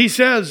 He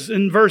says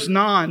in verse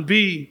 9,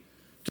 B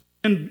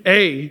and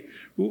A,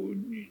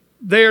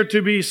 they are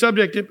to be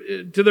subject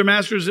to their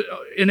masters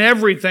in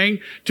everything,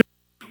 to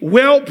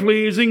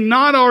well-pleasing,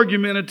 not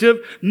argumentative,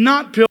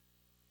 not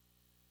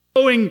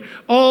showing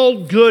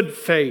all good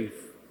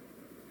faith.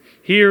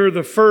 Here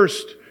the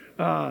first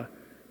to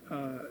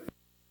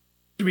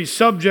be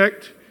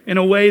subject in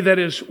a way that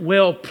is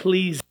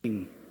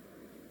well-pleasing.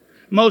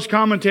 Most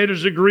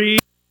commentators agree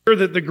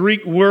that the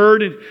Greek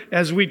word,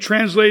 as we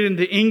translate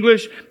into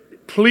English,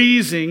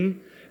 pleasing,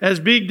 as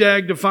Big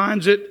Dag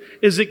defines it,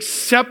 is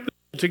acceptable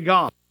to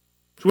God.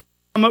 So we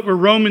come up with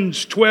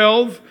Romans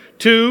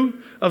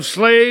 12:2, of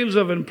slaves,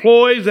 of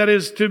employees, that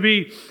is to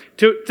be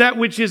to that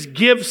which is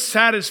give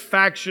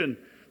satisfaction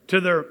to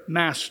their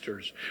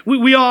masters.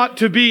 We ought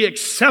to be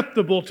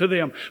acceptable to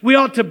them. We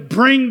ought to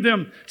bring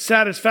them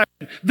satisfaction.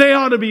 They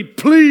ought to be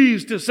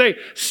pleased to say,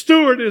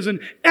 Stuart is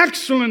an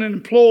excellent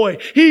employee.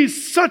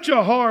 He's such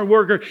a hard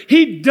worker.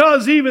 He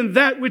does even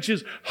that which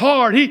is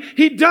hard.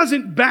 He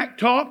doesn't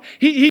backtalk.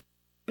 He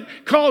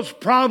cause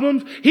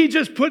problems. He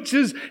just puts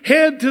his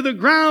head to the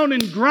ground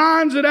and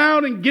grinds it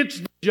out and gets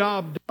the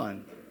job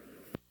done.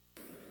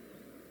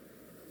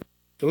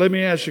 So let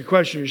me ask you a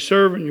question. You're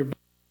serving your boss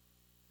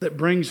that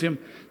brings him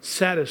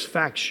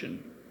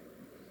satisfaction.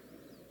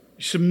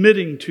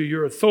 Submitting to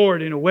your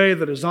authority in a way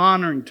that is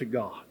honoring to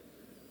God.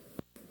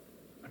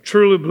 I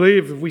truly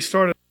believe if we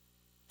started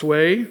this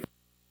way,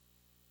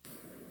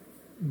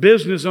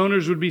 business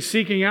owners would be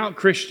seeking out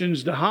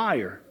Christians to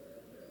hire.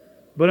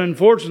 But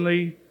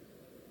unfortunately,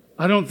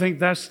 I don't think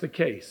that's the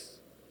case.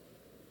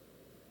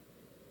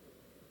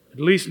 At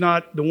least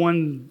not the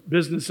one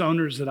business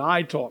owners that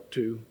I talk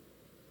to.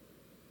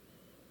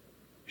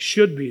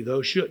 Should be,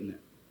 though, shouldn't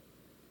it?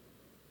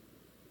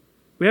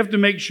 We have to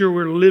make sure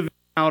we're living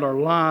out our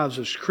lives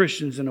as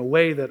Christians in a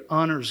way that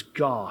honors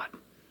God,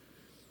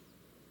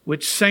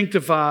 which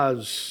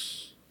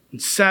sanctifies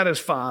and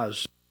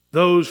satisfies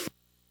those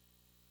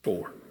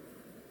for.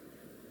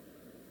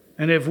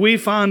 And if we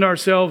find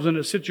ourselves in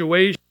a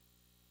situation,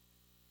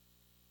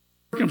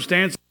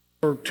 circumstances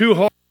are too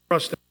hard for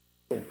us to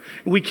handle,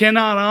 we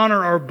cannot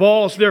honor our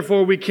boss,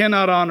 therefore we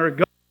cannot honor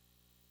God.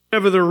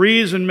 Whatever the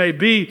reason may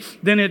be,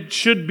 then it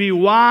should be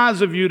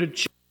wise of you to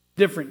choose a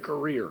different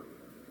career.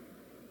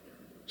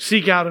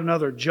 Seek out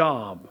another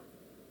job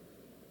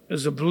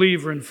as a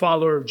believer and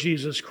follower of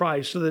Jesus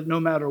Christ so that no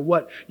matter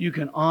what, you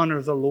can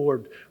honor the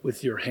Lord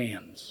with your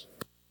hands.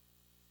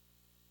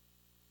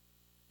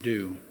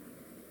 Do.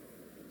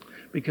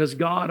 Because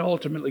God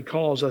ultimately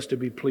calls us to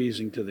be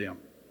pleasing to them.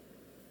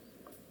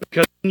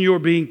 Because when you're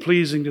being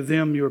pleasing to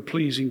them, you're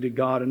pleasing to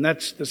God. And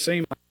that's the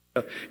same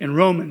idea in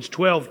Romans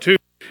 12:2,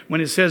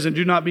 when it says, and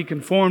do not be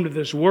conformed to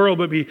this world,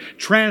 but be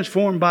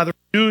transformed by the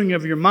renewing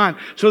of your mind,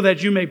 so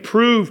that you may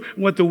prove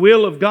what the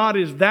will of God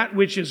is, that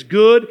which is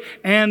good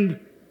and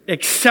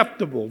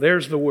acceptable.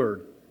 There's the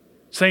word.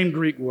 Same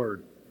Greek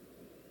word.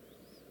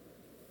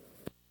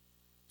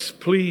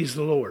 Please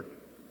the Lord.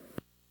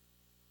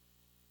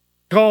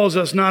 Calls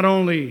us not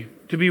only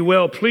to be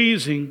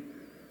well-pleasing,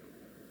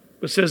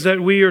 but says that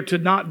we are to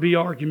not be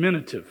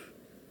argumentative.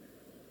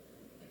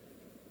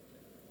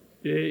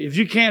 If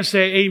you can't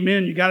say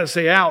amen, you got to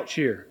say ouch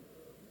here.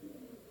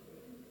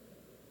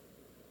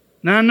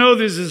 Now I know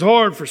this is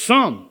hard for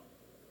some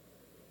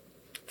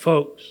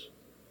folks,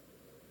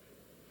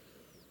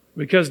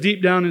 because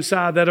deep down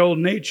inside that old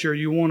nature,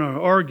 you want to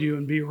argue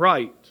and be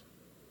right.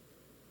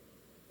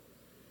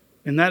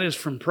 And that is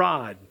from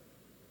pride.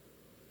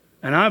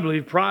 And I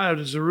believe pride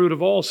is the root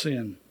of all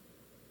sin.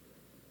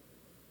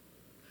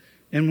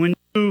 And when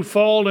you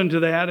fall into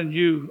that and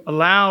you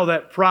allow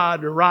that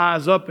pride to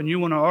rise up and you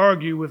want to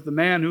argue with the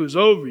man who is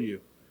over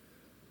you,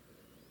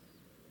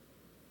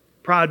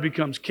 pride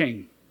becomes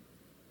king.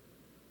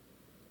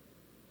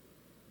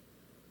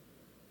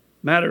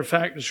 Matter of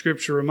fact, the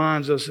Scripture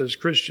reminds us as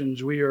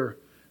Christians we are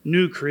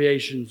new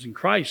creations in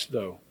Christ,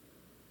 though.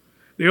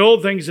 The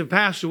old things have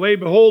passed away.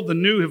 Behold, the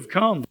new have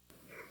come.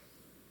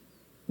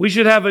 We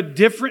should have a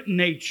different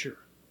nature,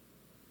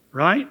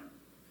 right?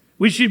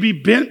 We should be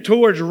bent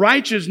towards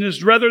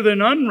righteousness rather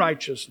than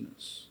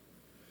unrighteousness.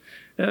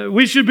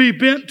 We should be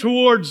bent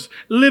towards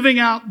living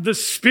out the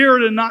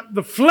Spirit and not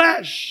the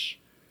flesh.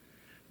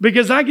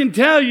 Because I can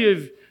tell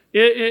you,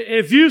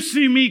 if you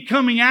see me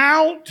coming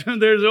out,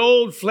 there's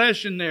old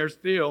flesh in there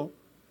still.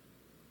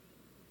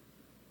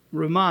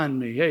 Remind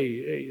me,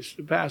 hey,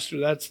 Pastor,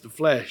 that's the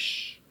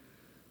flesh.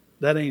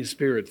 That ain't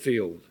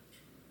Spirit-filled.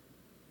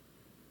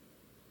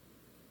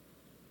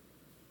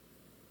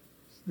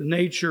 The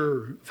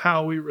nature of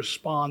how we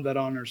respond that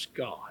honors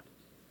God.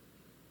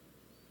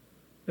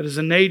 That is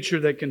a nature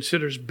that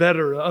considers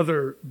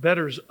others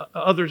better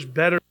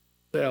than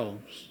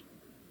themselves.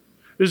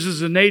 This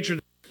is a nature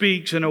that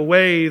speaks in a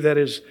way that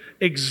is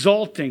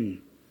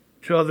exalting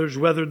to others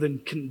rather than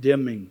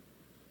condemning,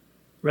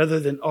 rather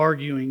than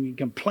arguing and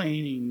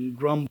complaining and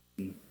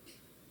grumbling.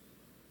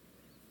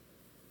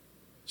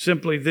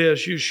 Simply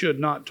this, you should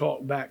not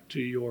talk back to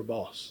your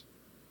boss.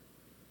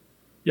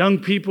 Young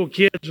people,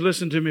 kids,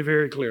 listen to me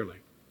very clearly,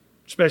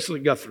 especially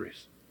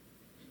Guthries.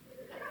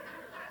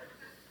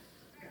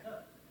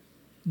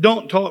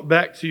 Don't talk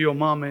back to your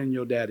mama and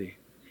your daddy.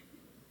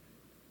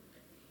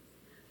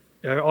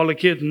 All the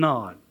kids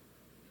nod.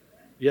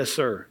 Yes,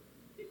 sir.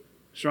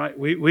 That's right.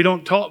 We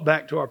don't talk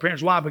back to our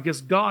parents. Why?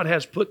 Because God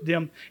has put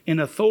them in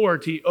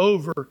authority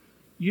over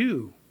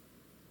you.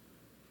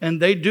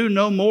 And they do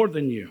know more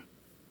than you,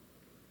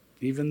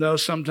 even though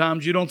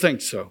sometimes you don't think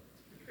so.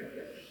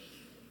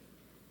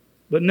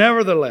 But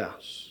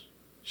nevertheless,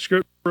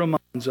 Scripture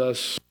reminds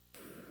us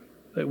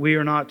that we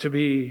are not to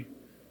be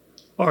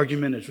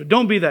argumentative.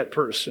 Don't be that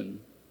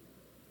person.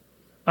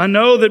 I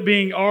know that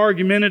being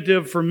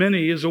argumentative for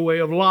many is a way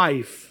of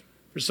life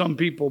for some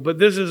people, but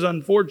this is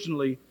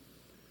unfortunately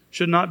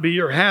should not be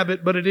your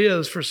habit, but it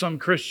is for some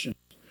Christians.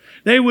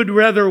 They would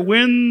rather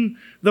win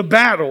the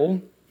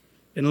battle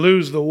and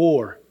lose the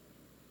war.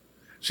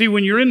 See,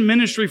 when you're in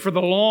ministry for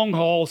the long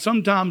haul,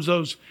 sometimes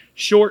those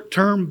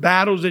short-term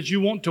battles that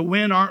you want to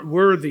win aren't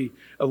worthy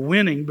of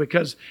winning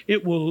because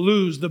it will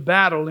lose the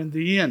battle in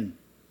the end.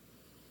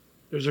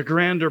 There's a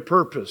grander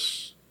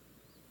purpose.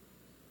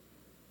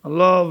 I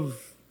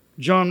love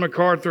John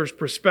MacArthur's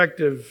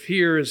perspective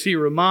here as he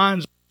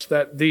reminds us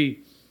that the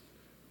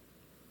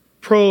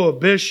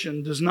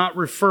prohibition does not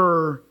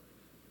refer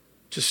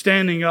to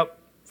standing up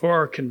for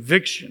our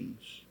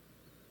convictions,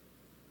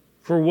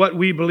 for what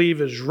we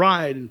believe is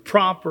right and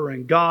proper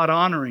and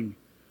God-honoring,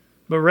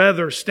 but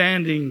rather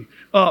standing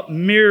up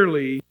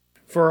merely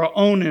for our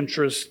own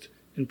interest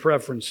and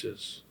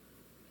preferences.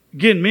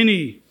 Again,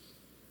 many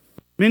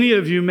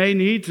of you may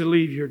need to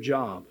leave your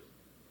job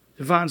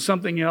to find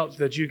something else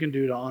that you can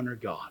do to honor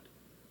God.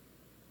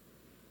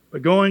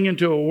 But going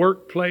into a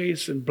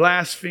workplace and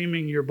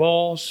blaspheming your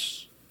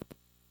boss,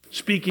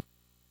 speaking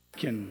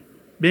and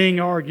being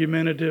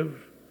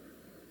argumentative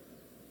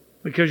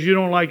because you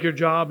don't like your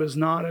job is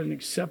not an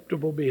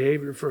acceptable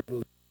behavior for a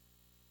believer.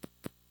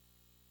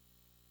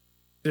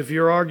 If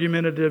you're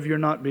argumentative, you're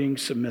not being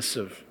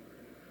submissive.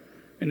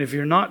 And if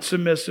you're not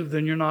submissive,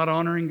 then you're not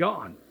honoring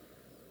God.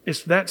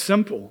 It's that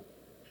simple.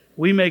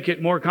 We make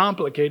it more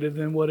complicated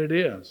than what it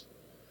is.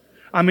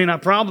 I mean, I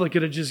probably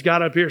could have just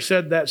got up here,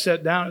 said that,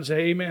 sat down and say,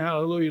 amen,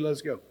 hallelujah,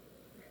 let's go.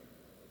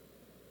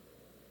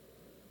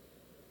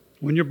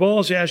 When your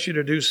boss asks you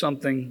to do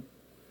something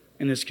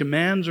and his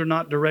commands are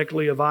not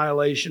directly a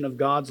violation of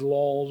God's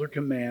laws or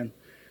command,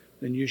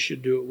 then you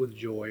should do it with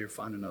joy or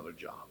find another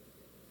job.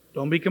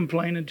 Don't be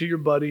complaining to your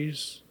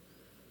buddies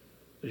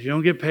that you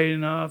don't get paid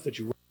enough, that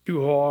you work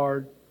too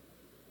hard.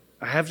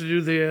 I have to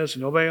do this,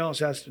 and nobody else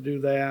has to do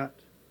that.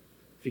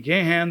 If you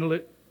can't handle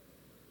it,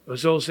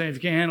 it's old saying, if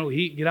you can't handle the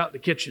heat, get out the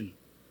kitchen.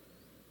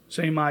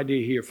 Same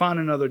idea here. Find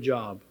another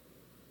job.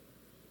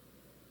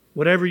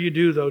 Whatever you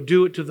do, though,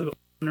 do it to the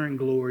honor and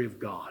glory of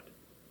God.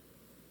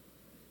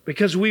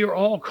 Because we are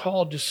all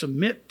called to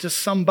submit to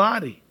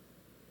somebody.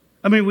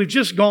 I mean, we've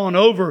just gone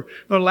over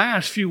the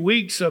last few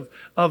weeks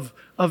of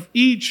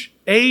each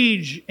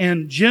age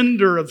and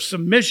gender of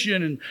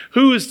submission and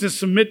who is to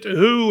submit to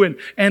who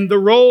and the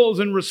roles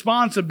and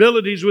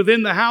responsibilities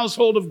within the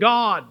household of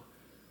God.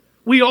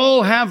 We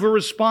all have a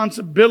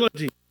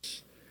responsibility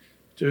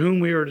to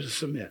whom we are to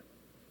submit.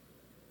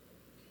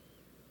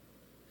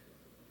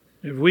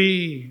 If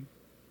we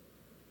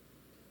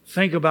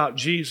think about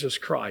Jesus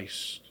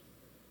Christ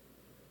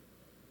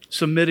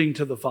submitting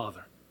to the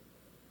Father,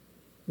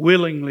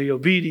 willingly,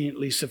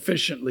 obediently,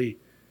 sufficiently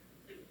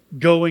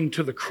going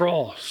to the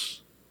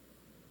cross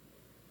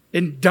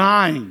and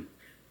dying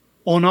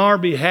on our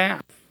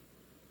behalf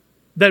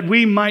that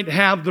we might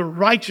have the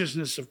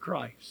righteousness of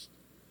Christ.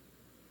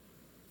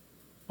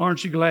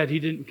 Aren't you glad He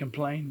didn't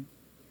complain?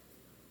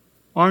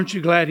 Aren't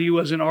you glad He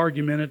wasn't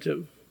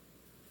argumentative?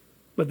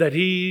 But that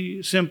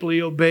He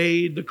simply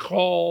obeyed the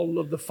call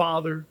of the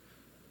Father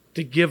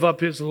to give up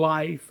His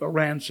life a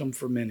ransom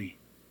for many.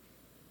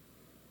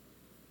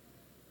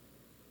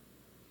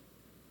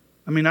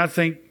 I mean, I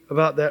think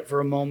about that for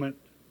a moment.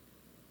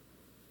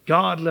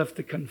 God left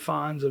the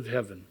confines of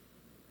heaven,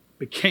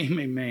 became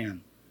a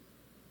man.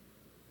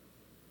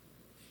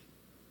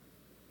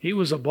 He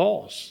was a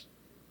boss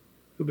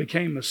who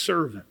became a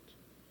servant.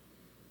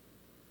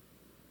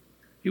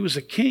 He was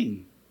a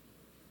king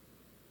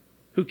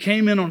who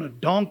came in on a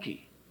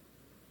donkey.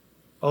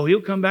 Oh,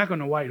 He'll come back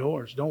on a white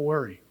horse. Don't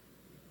worry.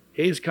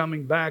 He is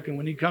coming back, and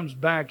when He comes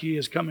back, He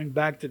is coming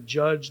back to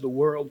judge the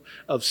world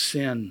of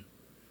sin.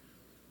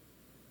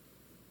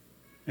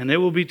 And it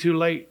will be too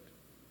late.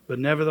 But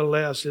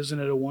nevertheless, isn't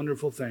it a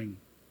wonderful thing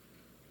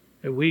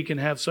that we can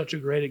have such a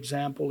great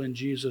example in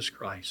Jesus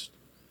Christ,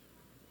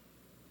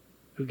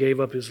 who gave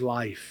up His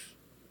life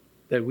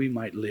that we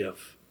might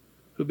live,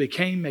 who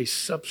became a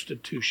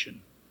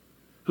substitution,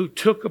 who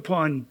took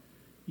upon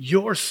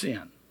your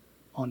sin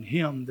on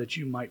Him that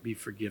you might be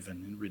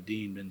forgiven and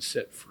redeemed and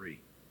set free.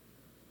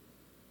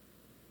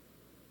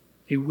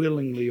 He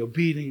willingly,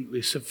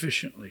 obediently,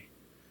 sufficiently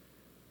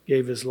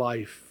gave His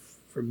life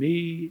for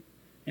me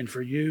and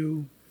for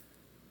you,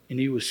 and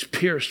He was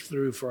pierced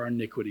through for our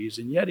iniquities,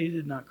 and yet He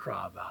did not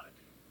cry about it.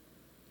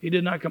 He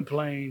did not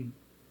complain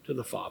to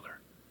the Father.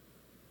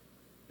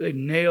 They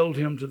nailed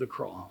Him to the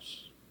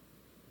cross,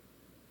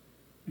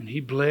 and He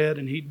bled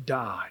and He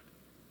died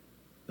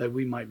that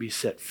we might be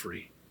set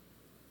free.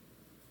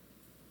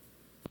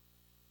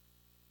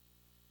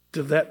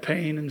 To that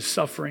pain and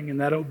suffering and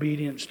that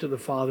obedience to the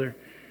Father,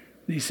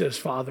 He says,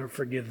 Father,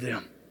 forgive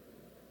them,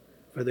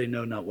 for they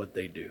know not what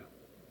they do.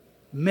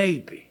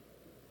 Maybe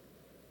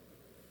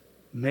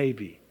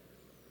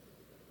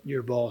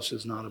your boss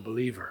is not a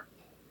believer.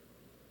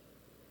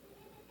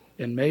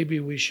 And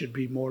maybe we should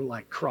be more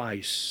like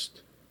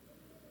Christ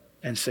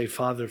and say,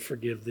 Father,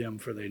 forgive them,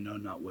 for they know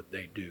not what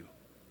they do.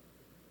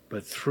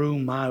 But through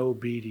my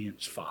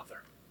obedience,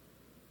 Father,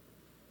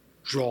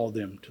 draw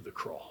them to the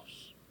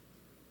cross.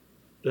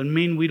 Doesn't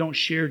mean we don't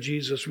share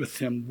Jesus with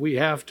them. We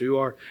have to.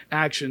 Our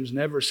actions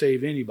never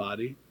save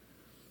anybody.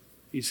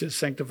 He says,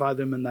 sanctify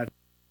them in that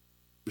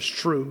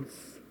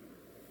truth.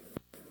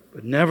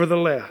 But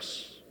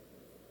nevertheless,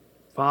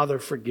 Father,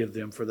 forgive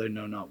them, for they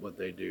know not what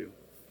they do.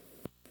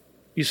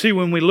 You see,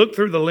 when we look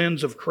through the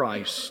lens of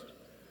Christ,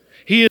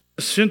 He is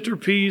the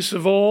centerpiece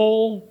of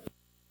all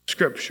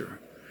Scripture.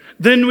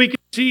 Then we can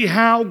see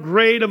how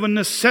great of a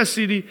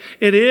necessity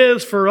it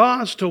is for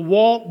us to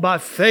walk by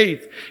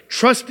faith,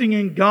 trusting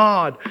in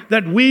God,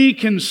 that we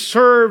can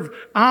serve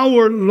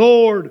our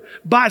Lord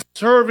by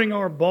serving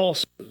our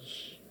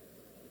bosses,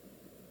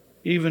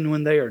 even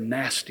when they are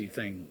nasty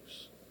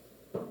things.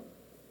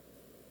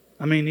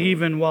 I mean,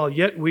 even while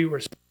yet we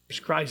were sinners,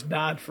 Christ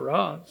died for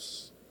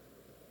us.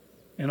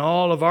 And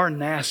all of our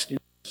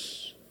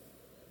nastiness,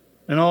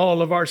 and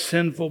all of our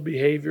sinful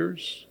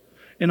behaviors,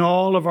 and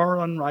all of our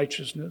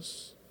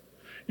unrighteousness,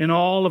 and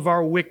all of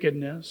our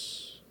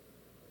wickedness,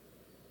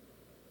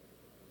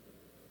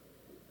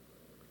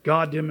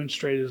 God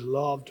demonstrated His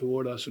love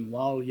toward us, and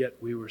while yet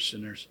we were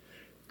sinners,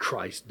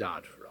 Christ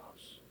died for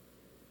us.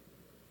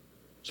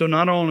 So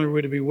not only are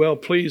we to be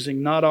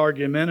well-pleasing, not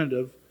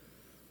argumentative,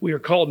 we are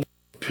called not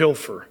to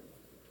pilfer.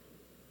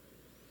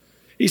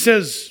 He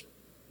says,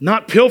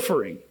 not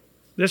pilfering.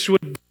 This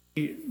would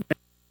be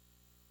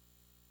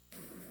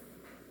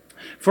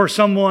for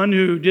someone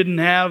who didn't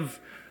have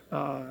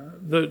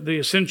the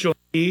essential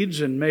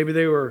needs, and maybe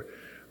they were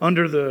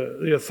under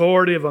the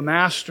authority of a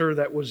master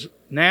that was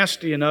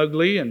nasty and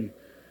ugly, and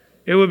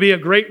it would be a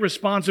great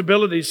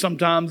responsibility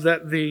sometimes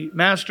that the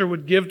master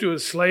would give to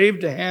his slave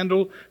to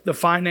handle the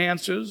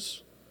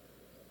finances.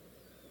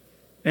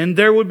 And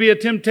there would be a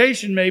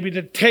temptation maybe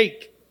to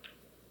take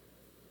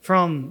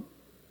from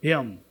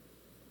him.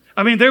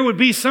 I mean, there would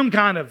be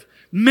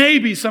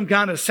maybe some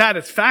kind of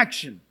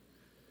satisfaction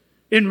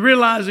in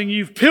realizing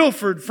you've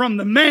pilfered from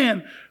the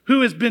man who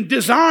has been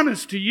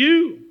dishonest to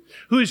you,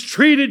 who has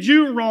treated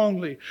you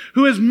wrongly,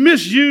 who has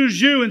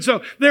misused you. And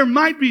so there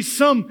might be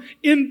some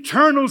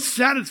internal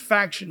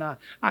satisfaction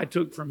I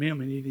took from him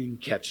and he didn't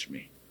catch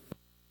me.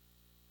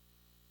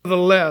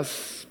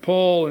 Nevertheless,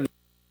 Paul and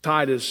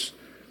Titus,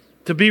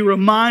 to be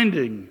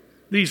reminding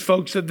these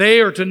folks that they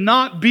are to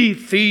not be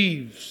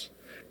thieves,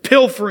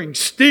 pilfering,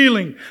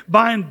 stealing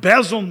by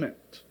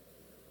embezzlement.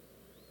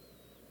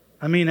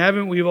 I mean,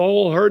 haven't we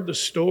all heard the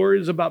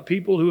stories about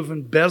people who have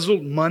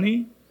embezzled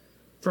money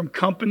from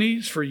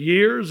companies for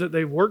years that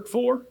they've worked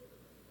for?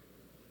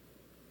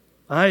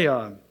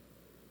 I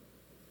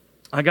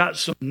got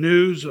some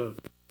news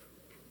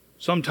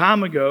some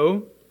time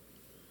ago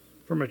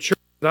from a church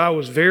that I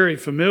was very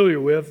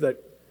familiar with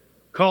that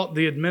caught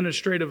the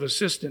administrative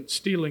assistant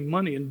stealing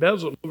money,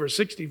 embezzled over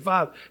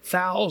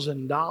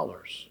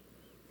 $65,000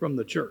 from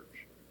the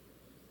church,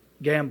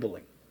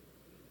 gambling.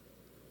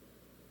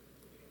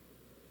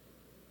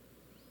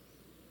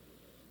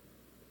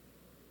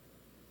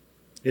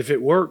 If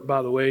it worked,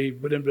 by the way, he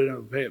wouldn't have been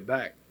able to pay it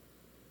back.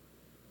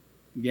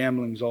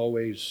 Gambling's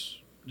always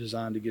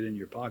designed to get in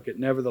your pocket.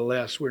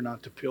 Nevertheless, we're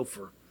not to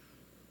pilfer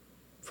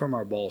from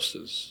our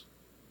bosses.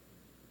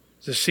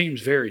 This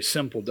seems very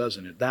simple,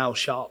 doesn't it? Thou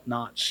shalt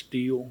not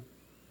steal.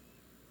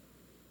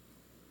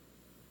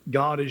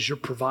 God is your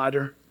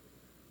provider.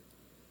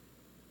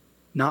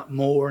 Not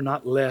more,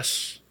 not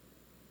less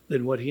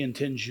than what He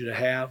intends you to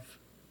have.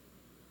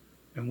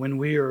 And when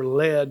we are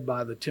led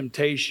by the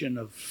temptation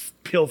of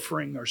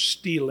pilfering or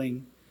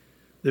stealing,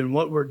 then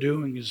what we're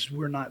doing is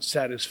we're not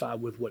satisfied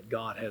with what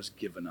God has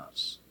given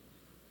us.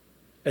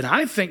 And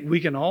I think we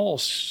can all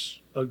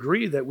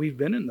agree that we've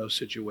been in those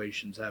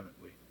situations, haven't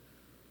we?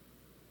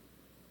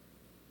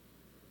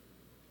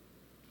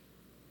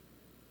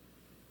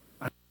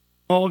 I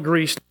all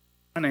agree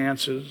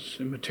finances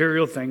and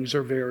material things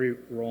are very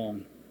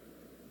wrong.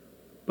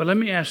 But let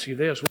me ask you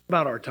this, what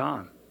about our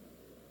time?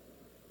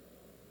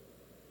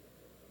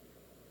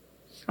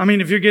 I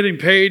mean, if you're getting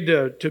paid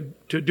to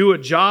do a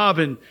job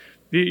and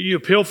you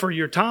pilfer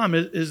your time,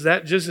 is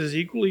that just as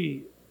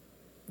equally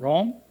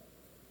wrong?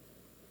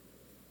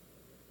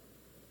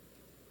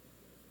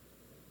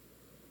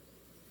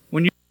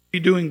 When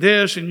you're doing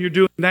this and you're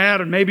doing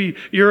that, and maybe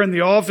you're in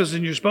the office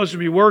and you're supposed to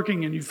be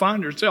working and you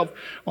find yourself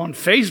on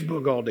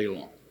Facebook all day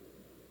long.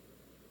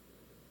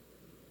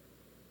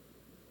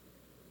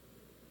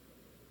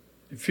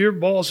 If your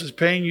boss is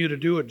paying you to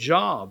do a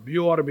job,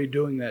 you ought to be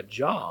doing that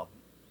job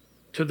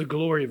to the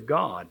glory of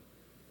God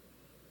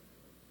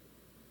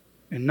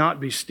and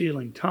not be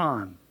stealing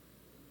time.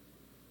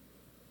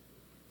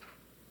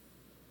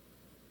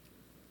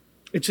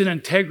 It's an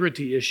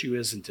integrity issue,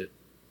 isn't it?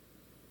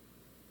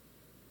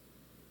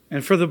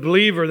 And for the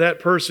believer, that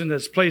person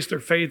that's placed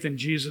their faith in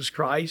Jesus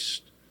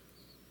Christ,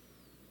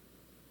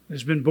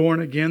 has been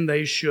born again,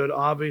 they should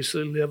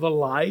obviously live a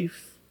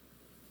life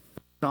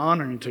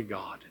honoring to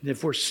God. And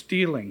if we're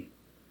stealing,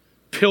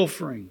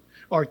 pilfering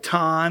our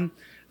time,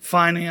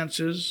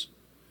 finances,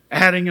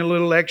 adding a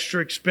little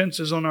extra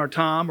expenses on our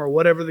time or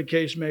whatever the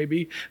case may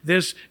be,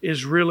 this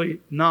is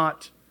really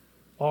not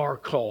our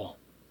call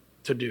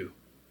to do.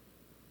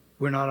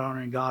 We're not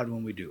honoring God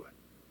when we do it.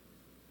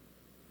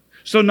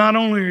 So not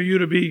only are you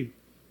to be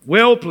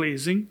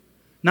well-pleasing,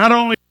 not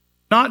only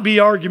not be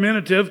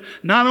argumentative,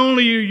 not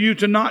only are you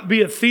to not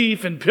be a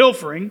thief and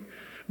pilfering,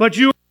 but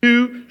you are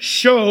to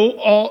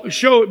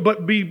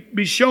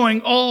be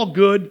showing all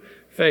good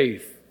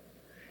faith.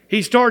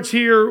 He starts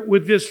here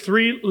with this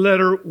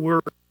three-letter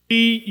word.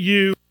 This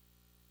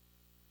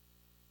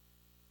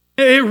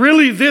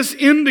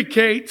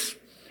indicates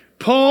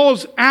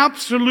Paul's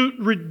absolute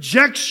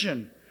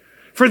rejection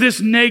for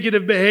this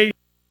negative behavior.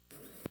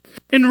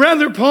 And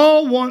rather,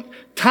 Paul wants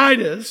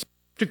Titus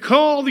to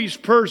call these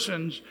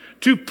persons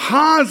to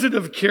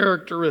positive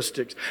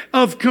characteristics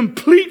of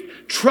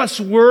complete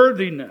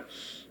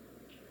trustworthiness.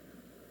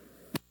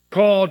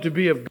 Called to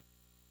be of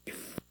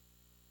faith.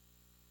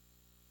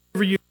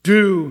 Whatever you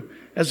do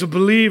as a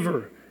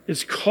believer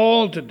is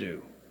called to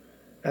do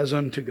as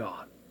unto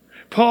God.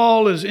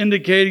 Paul is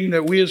indicating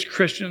that we as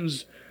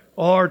Christians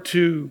are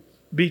to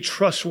be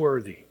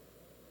trustworthy,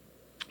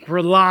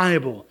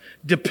 reliable,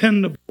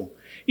 dependable,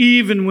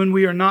 even when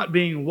we are not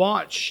being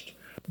watched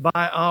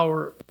by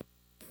our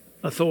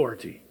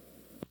authority.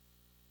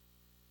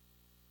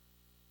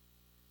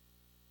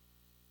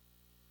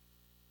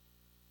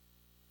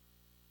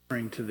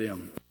 To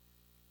them.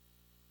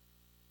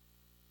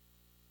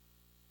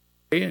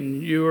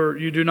 And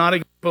you do not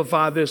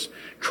exemplify this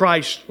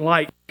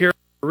Christ-like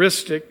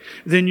characteristic,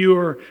 then you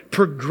are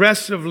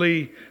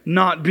progressively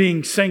not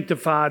being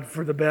sanctified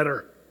for the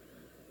better.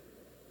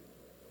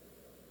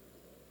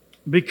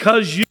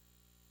 Because you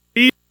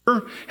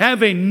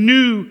have a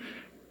new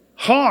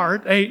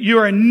heart,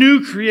 you're a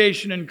new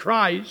creation in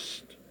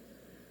Christ,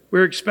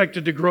 we're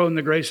expected to grow in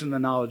the grace and the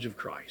knowledge of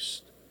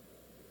Christ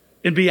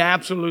and be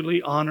absolutely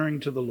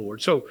honoring to the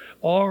Lord. So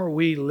are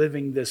we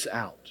living this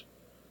out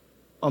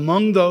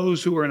among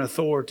those who are in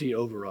authority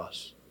over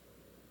us?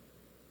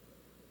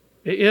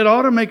 It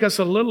ought to make us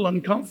a little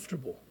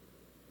uncomfortable.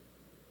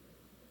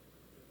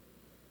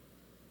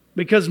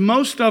 Because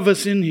most of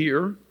us in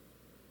here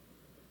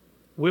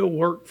will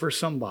work for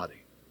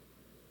somebody.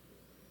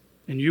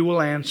 And you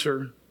will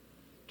answer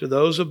to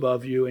those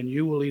above you, and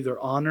you will either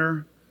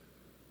honor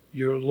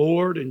your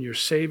Lord and your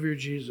Savior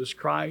Jesus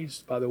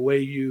Christ by the way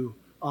you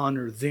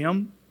honor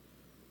them,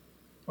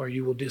 or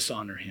you will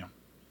dishonor Him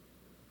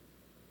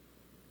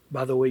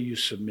by the way you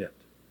submit.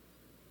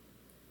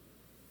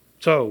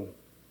 So,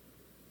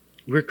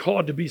 we're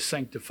called to be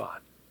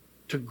sanctified,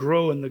 to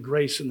grow in the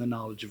grace and the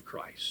knowledge of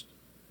Christ.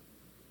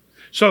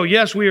 So,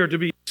 yes, we are to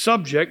be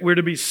subject, we're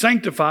to be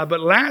sanctified, but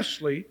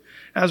lastly,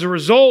 as a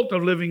result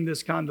of living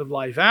this kind of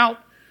life out,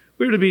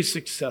 we're to be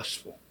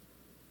successful.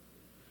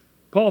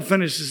 Paul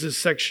finishes this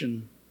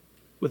section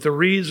with a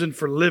reason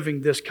for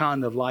living this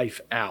kind of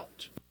life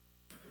out.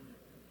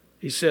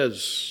 He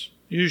says,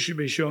 you should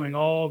be showing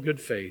all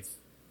good faith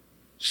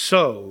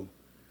so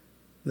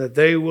that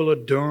they will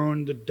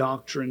adorn the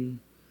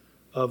doctrine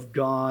of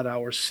God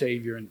our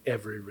Savior in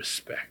every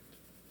respect.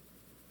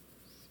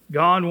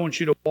 God wants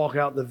you to walk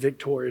out the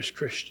victorious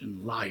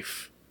Christian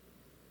life.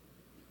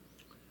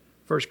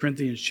 1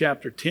 Corinthians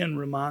chapter 10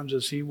 reminds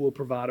us He will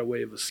provide a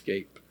way of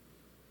escape.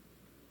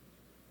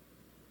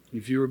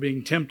 If you are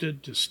being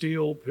tempted to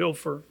steal,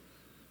 pilfer,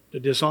 to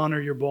dishonor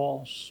your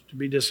boss, to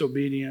be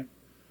disobedient,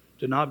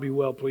 to not be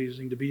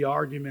well-pleasing, to be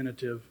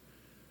argumentative,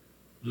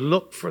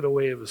 look for the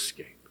way of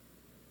escape.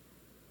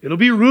 It'll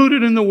be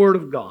rooted in the Word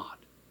of God.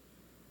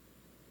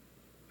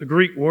 The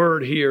Greek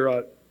word here,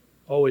 I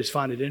always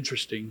find it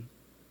interesting,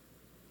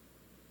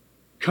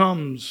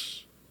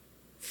 comes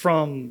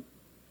from,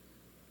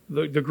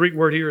 the Greek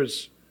word here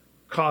is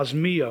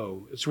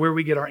cosmeo. It's where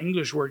we get our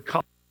English word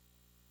cosmos.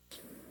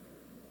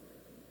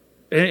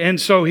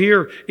 And so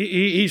here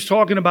he's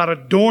talking about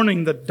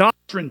adorning the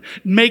doctrine,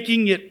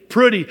 making it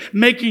pretty,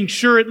 making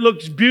sure it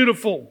looks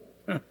beautiful.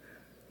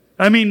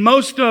 I mean,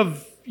 most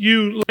of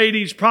you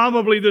ladies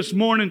probably this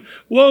morning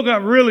woke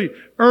up really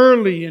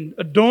early and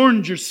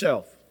adorned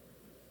yourself.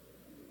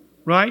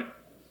 Right?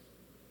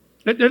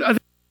 I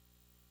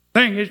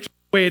think it's the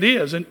way it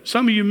is. And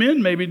some of you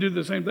men maybe do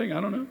the same thing.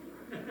 I don't know.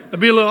 It'd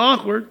be a little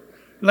awkward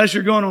unless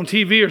you're going on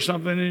TV or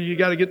something and you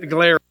got to get the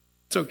glare.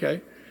 It's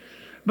okay.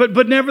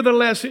 But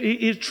nevertheless,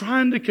 he's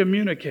trying to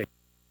communicate.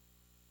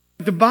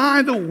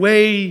 By the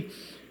way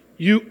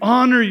you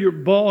honor your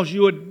boss,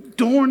 you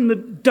adorn the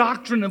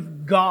doctrine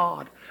of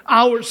God,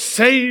 our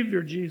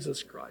Savior,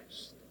 Jesus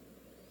Christ.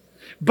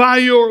 By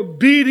your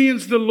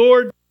obedience, the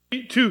Lord,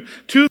 to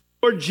the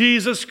Lord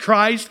Jesus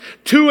Christ,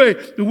 to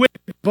a way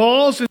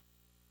boss and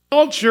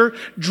culture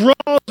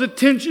draws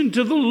attention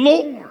to the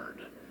Lord.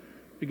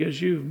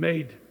 Because you've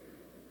made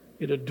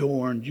it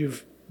adorned.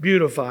 You've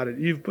beautified it.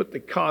 You've put the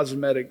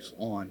cosmetics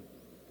on.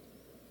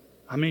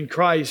 I mean,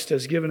 Christ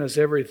has given us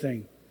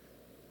everything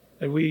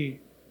that we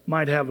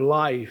might have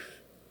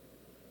life.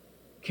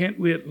 Can't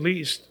we at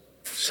least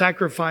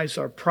sacrifice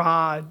our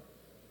pride,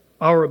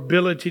 our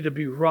ability to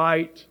be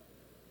right,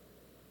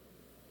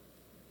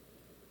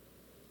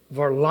 of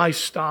our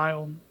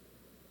lifestyle,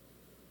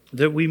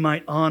 that we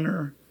might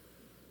honor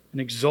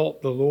and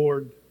exalt the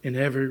Lord in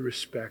every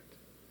respect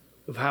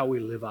of how we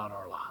live out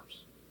our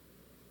lives?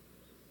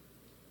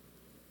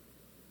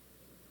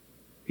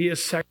 He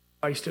has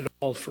sacrificed it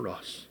all for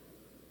us.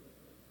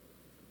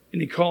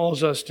 And He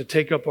calls us to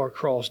take up our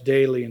cross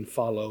daily and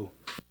follow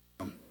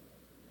Him.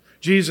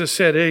 Jesus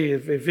said, hey,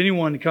 if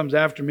anyone comes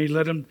after me,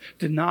 let him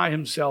deny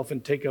himself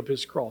and take up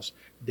his cross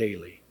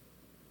daily.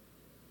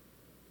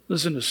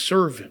 Listen, a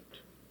servant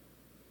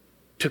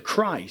to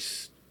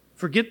Christ.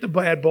 Forget the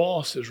bad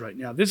bosses right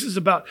now. This is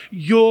about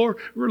your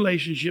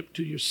relationship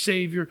to your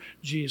Savior,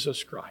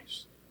 Jesus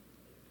Christ.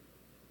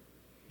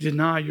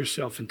 Deny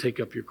yourself and take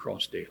up your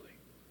cross daily.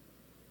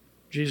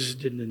 Jesus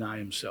didn't deny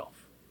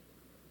Himself,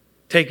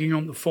 taking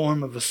on the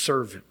form of a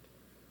servant.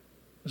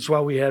 That's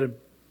why we had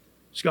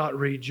Scott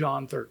read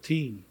John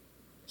 13.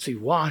 See,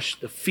 wash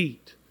the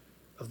feet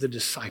of the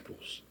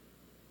disciples.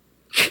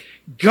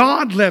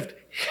 God left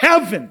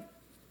heaven,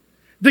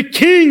 the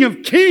King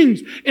of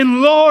kings and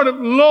Lord of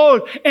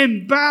lords,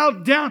 and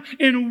bowed down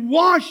and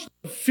washed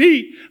the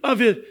feet of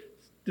His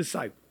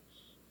disciples.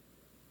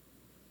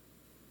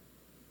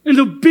 An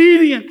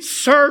obedient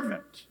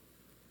servant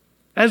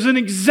as an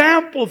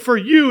example for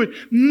you and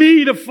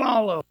me to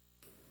follow.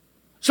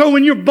 So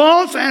when your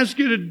boss asks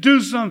you to do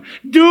something,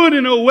 do it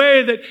in a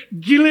way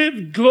that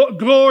gives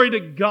glory to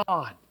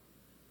God.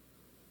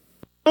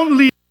 Don't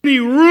leave any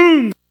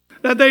room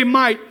that they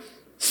might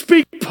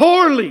speak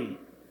poorly.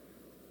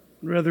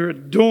 Rather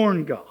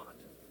adorn God.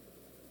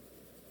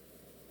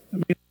 I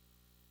mean,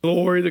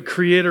 glory, the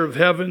Creator of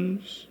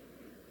heavens.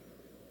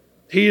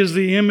 He is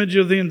the image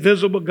of the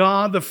invisible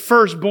God, the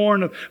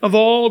firstborn of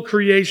all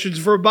creations.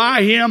 For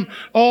by Him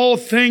all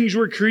things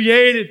were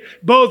created,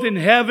 both in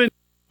heaven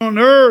and on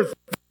earth,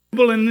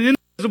 visible and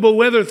invisible,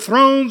 whether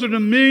thrones or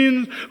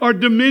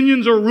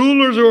dominions or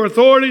rulers or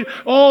authorities.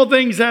 All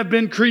things have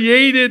been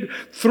created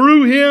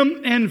through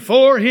Him and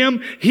for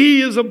Him. He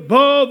is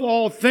above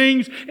all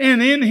things,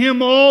 and in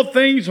Him all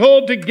things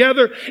hold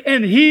together.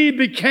 And He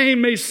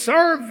became a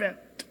servant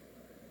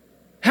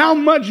how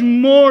much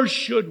more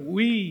should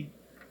we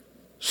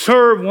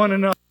serve one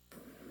another,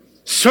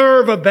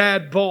 serve a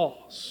bad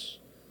boss,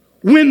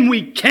 when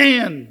we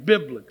can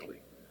biblically?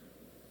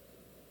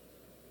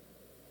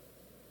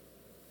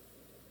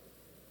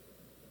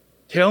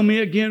 Tell me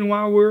again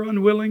why we're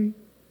unwilling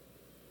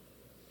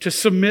to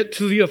submit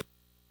to the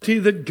authority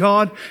that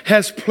God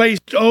has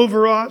placed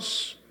over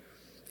us,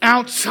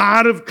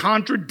 outside of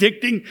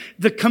contradicting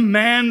the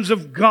commands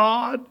of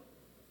God.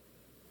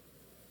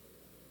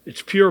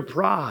 It's pure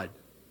pride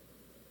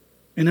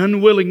and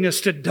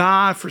unwillingness to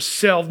die for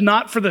self,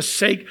 not for the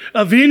sake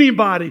of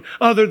anybody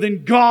other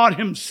than God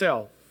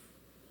Himself.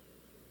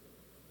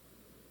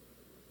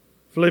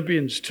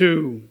 Philippians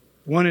 2,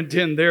 1 and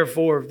 10,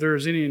 therefore, if there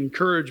is any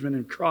encouragement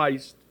in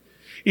Christ,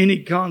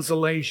 any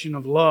consolation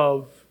of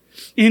love,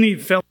 any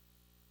fellowship,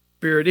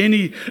 Spirit,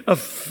 any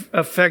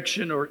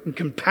affection or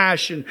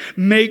compassion,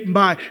 make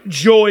my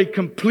joy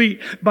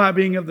complete by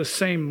being of the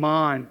same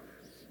mind,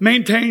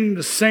 maintaining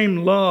the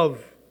same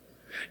love,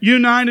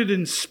 united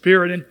in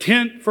spirit,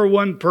 intent for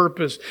one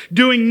purpose,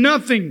 doing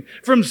nothing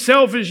from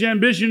selfish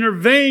ambition or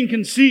vain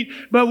conceit,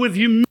 but with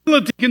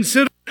humility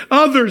consider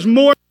others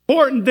more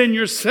important than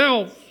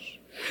yourselves.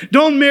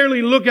 Don't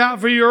merely look out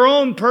for your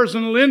own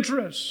personal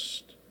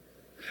interest,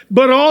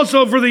 but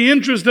also for the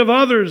interest of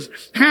others.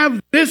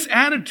 Have this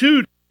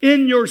attitude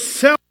in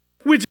yourself,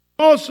 which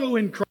also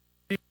in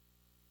Christ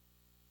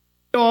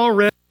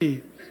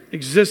already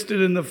existed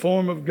in the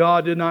form of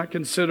God, did not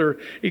consider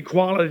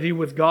equality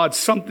with God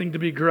something to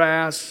be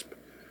grasped,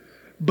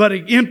 but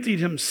He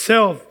emptied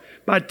Himself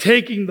by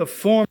taking the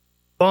form of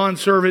a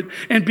bondservant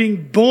and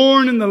being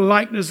born in the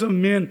likeness of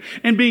men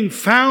and being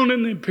found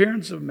in the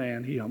appearance of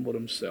man. He humbled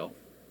Himself,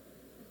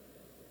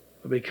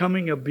 by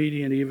becoming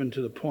obedient even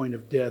to the point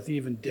of death,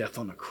 even death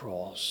on a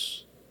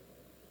cross.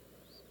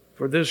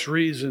 For this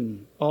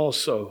reason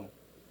also,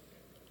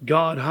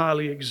 God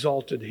highly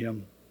exalted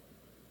Him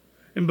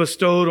and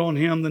bestowed on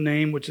Him the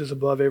name which is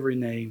above every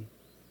name,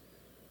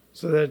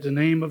 so that at the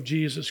name of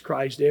Jesus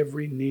Christ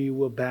every knee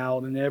will bow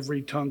and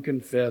every tongue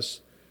confess,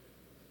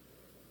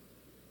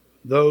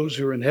 those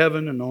who are in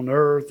heaven and on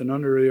earth and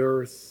under the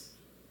earth,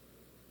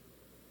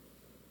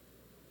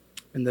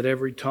 and that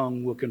every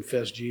tongue will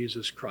confess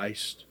Jesus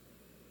Christ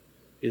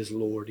is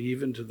Lord,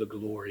 even to the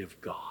glory of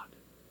God.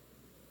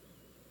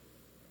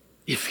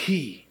 If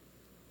He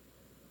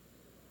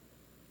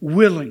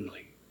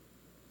willingly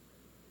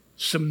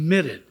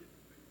submitted,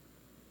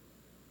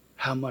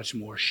 how much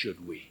more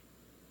should we?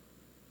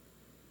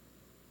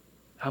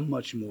 How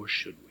much more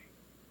should we?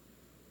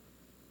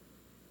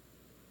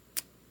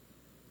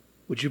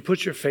 Would you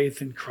put your faith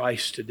in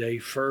Christ today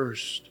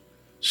first?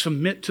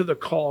 Submit to the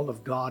call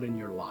of God in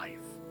your life.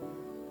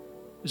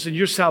 Listen,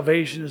 your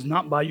salvation is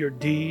not by your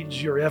deeds,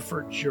 your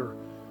efforts, your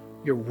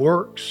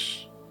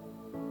works.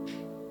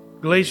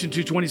 Galatians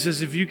 2:20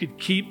 says, if you could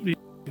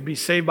be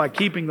saved by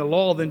keeping the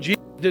law, then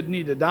Jesus didn't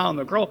need to die on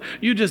the cross.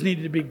 You just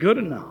needed to be good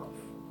enough.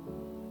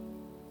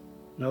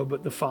 No,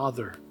 but the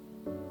Father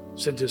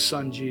sent His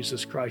Son,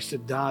 Jesus Christ, to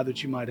die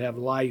that you might have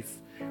life.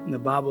 And the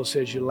Bible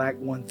says you lack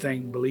one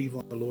thing, believe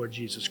on the Lord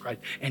Jesus Christ,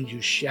 and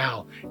you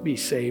shall be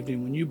saved.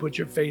 And when you put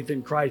your faith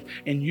in Christ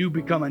and you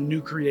become a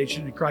new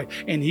creation in Christ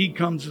and He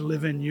comes to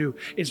live in you,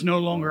 it's no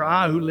longer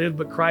I who live,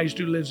 but Christ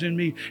who lives in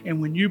me.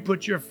 And when you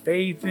put your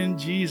faith in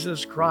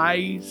Jesus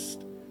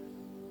Christ,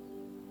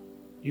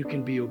 you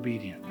can be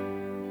obedient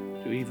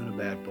to even a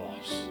bad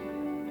boss,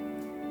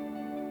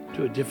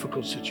 to a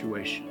difficult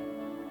situation,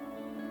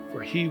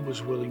 for He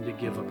was willing to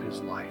give up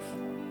His life.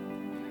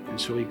 And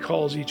so He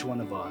calls each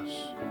one of us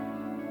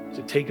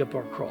to take up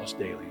our cross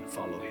daily and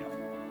follow Him.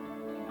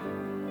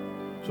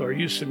 So are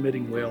you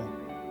submitting well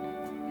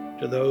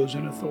to those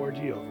in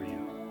authority over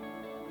you?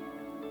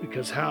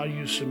 Because how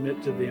you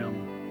submit to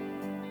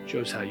them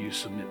shows how you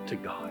submit to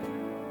God.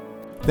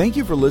 Thank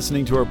you for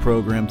listening to our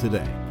program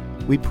today.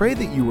 We pray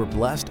that you were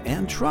blessed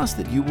and trust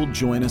that you will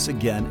join us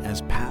again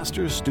as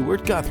Pastor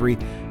Stuart Guthrie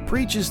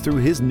preaches through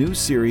his new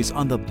series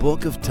on the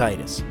book of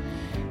Titus.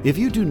 If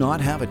you do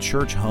not have a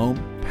church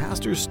home,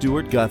 Pastor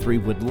Stuart Guthrie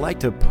would like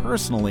to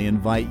personally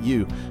invite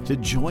you to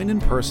join in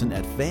person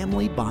at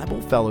Family Bible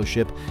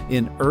Fellowship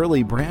in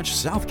Early Branch,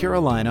 South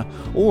Carolina,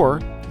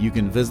 or you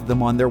can visit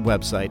them on their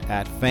website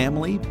at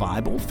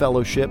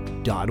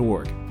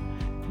familybiblefellowship.org.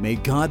 May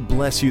God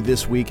bless you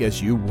this week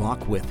as you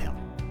walk with Him.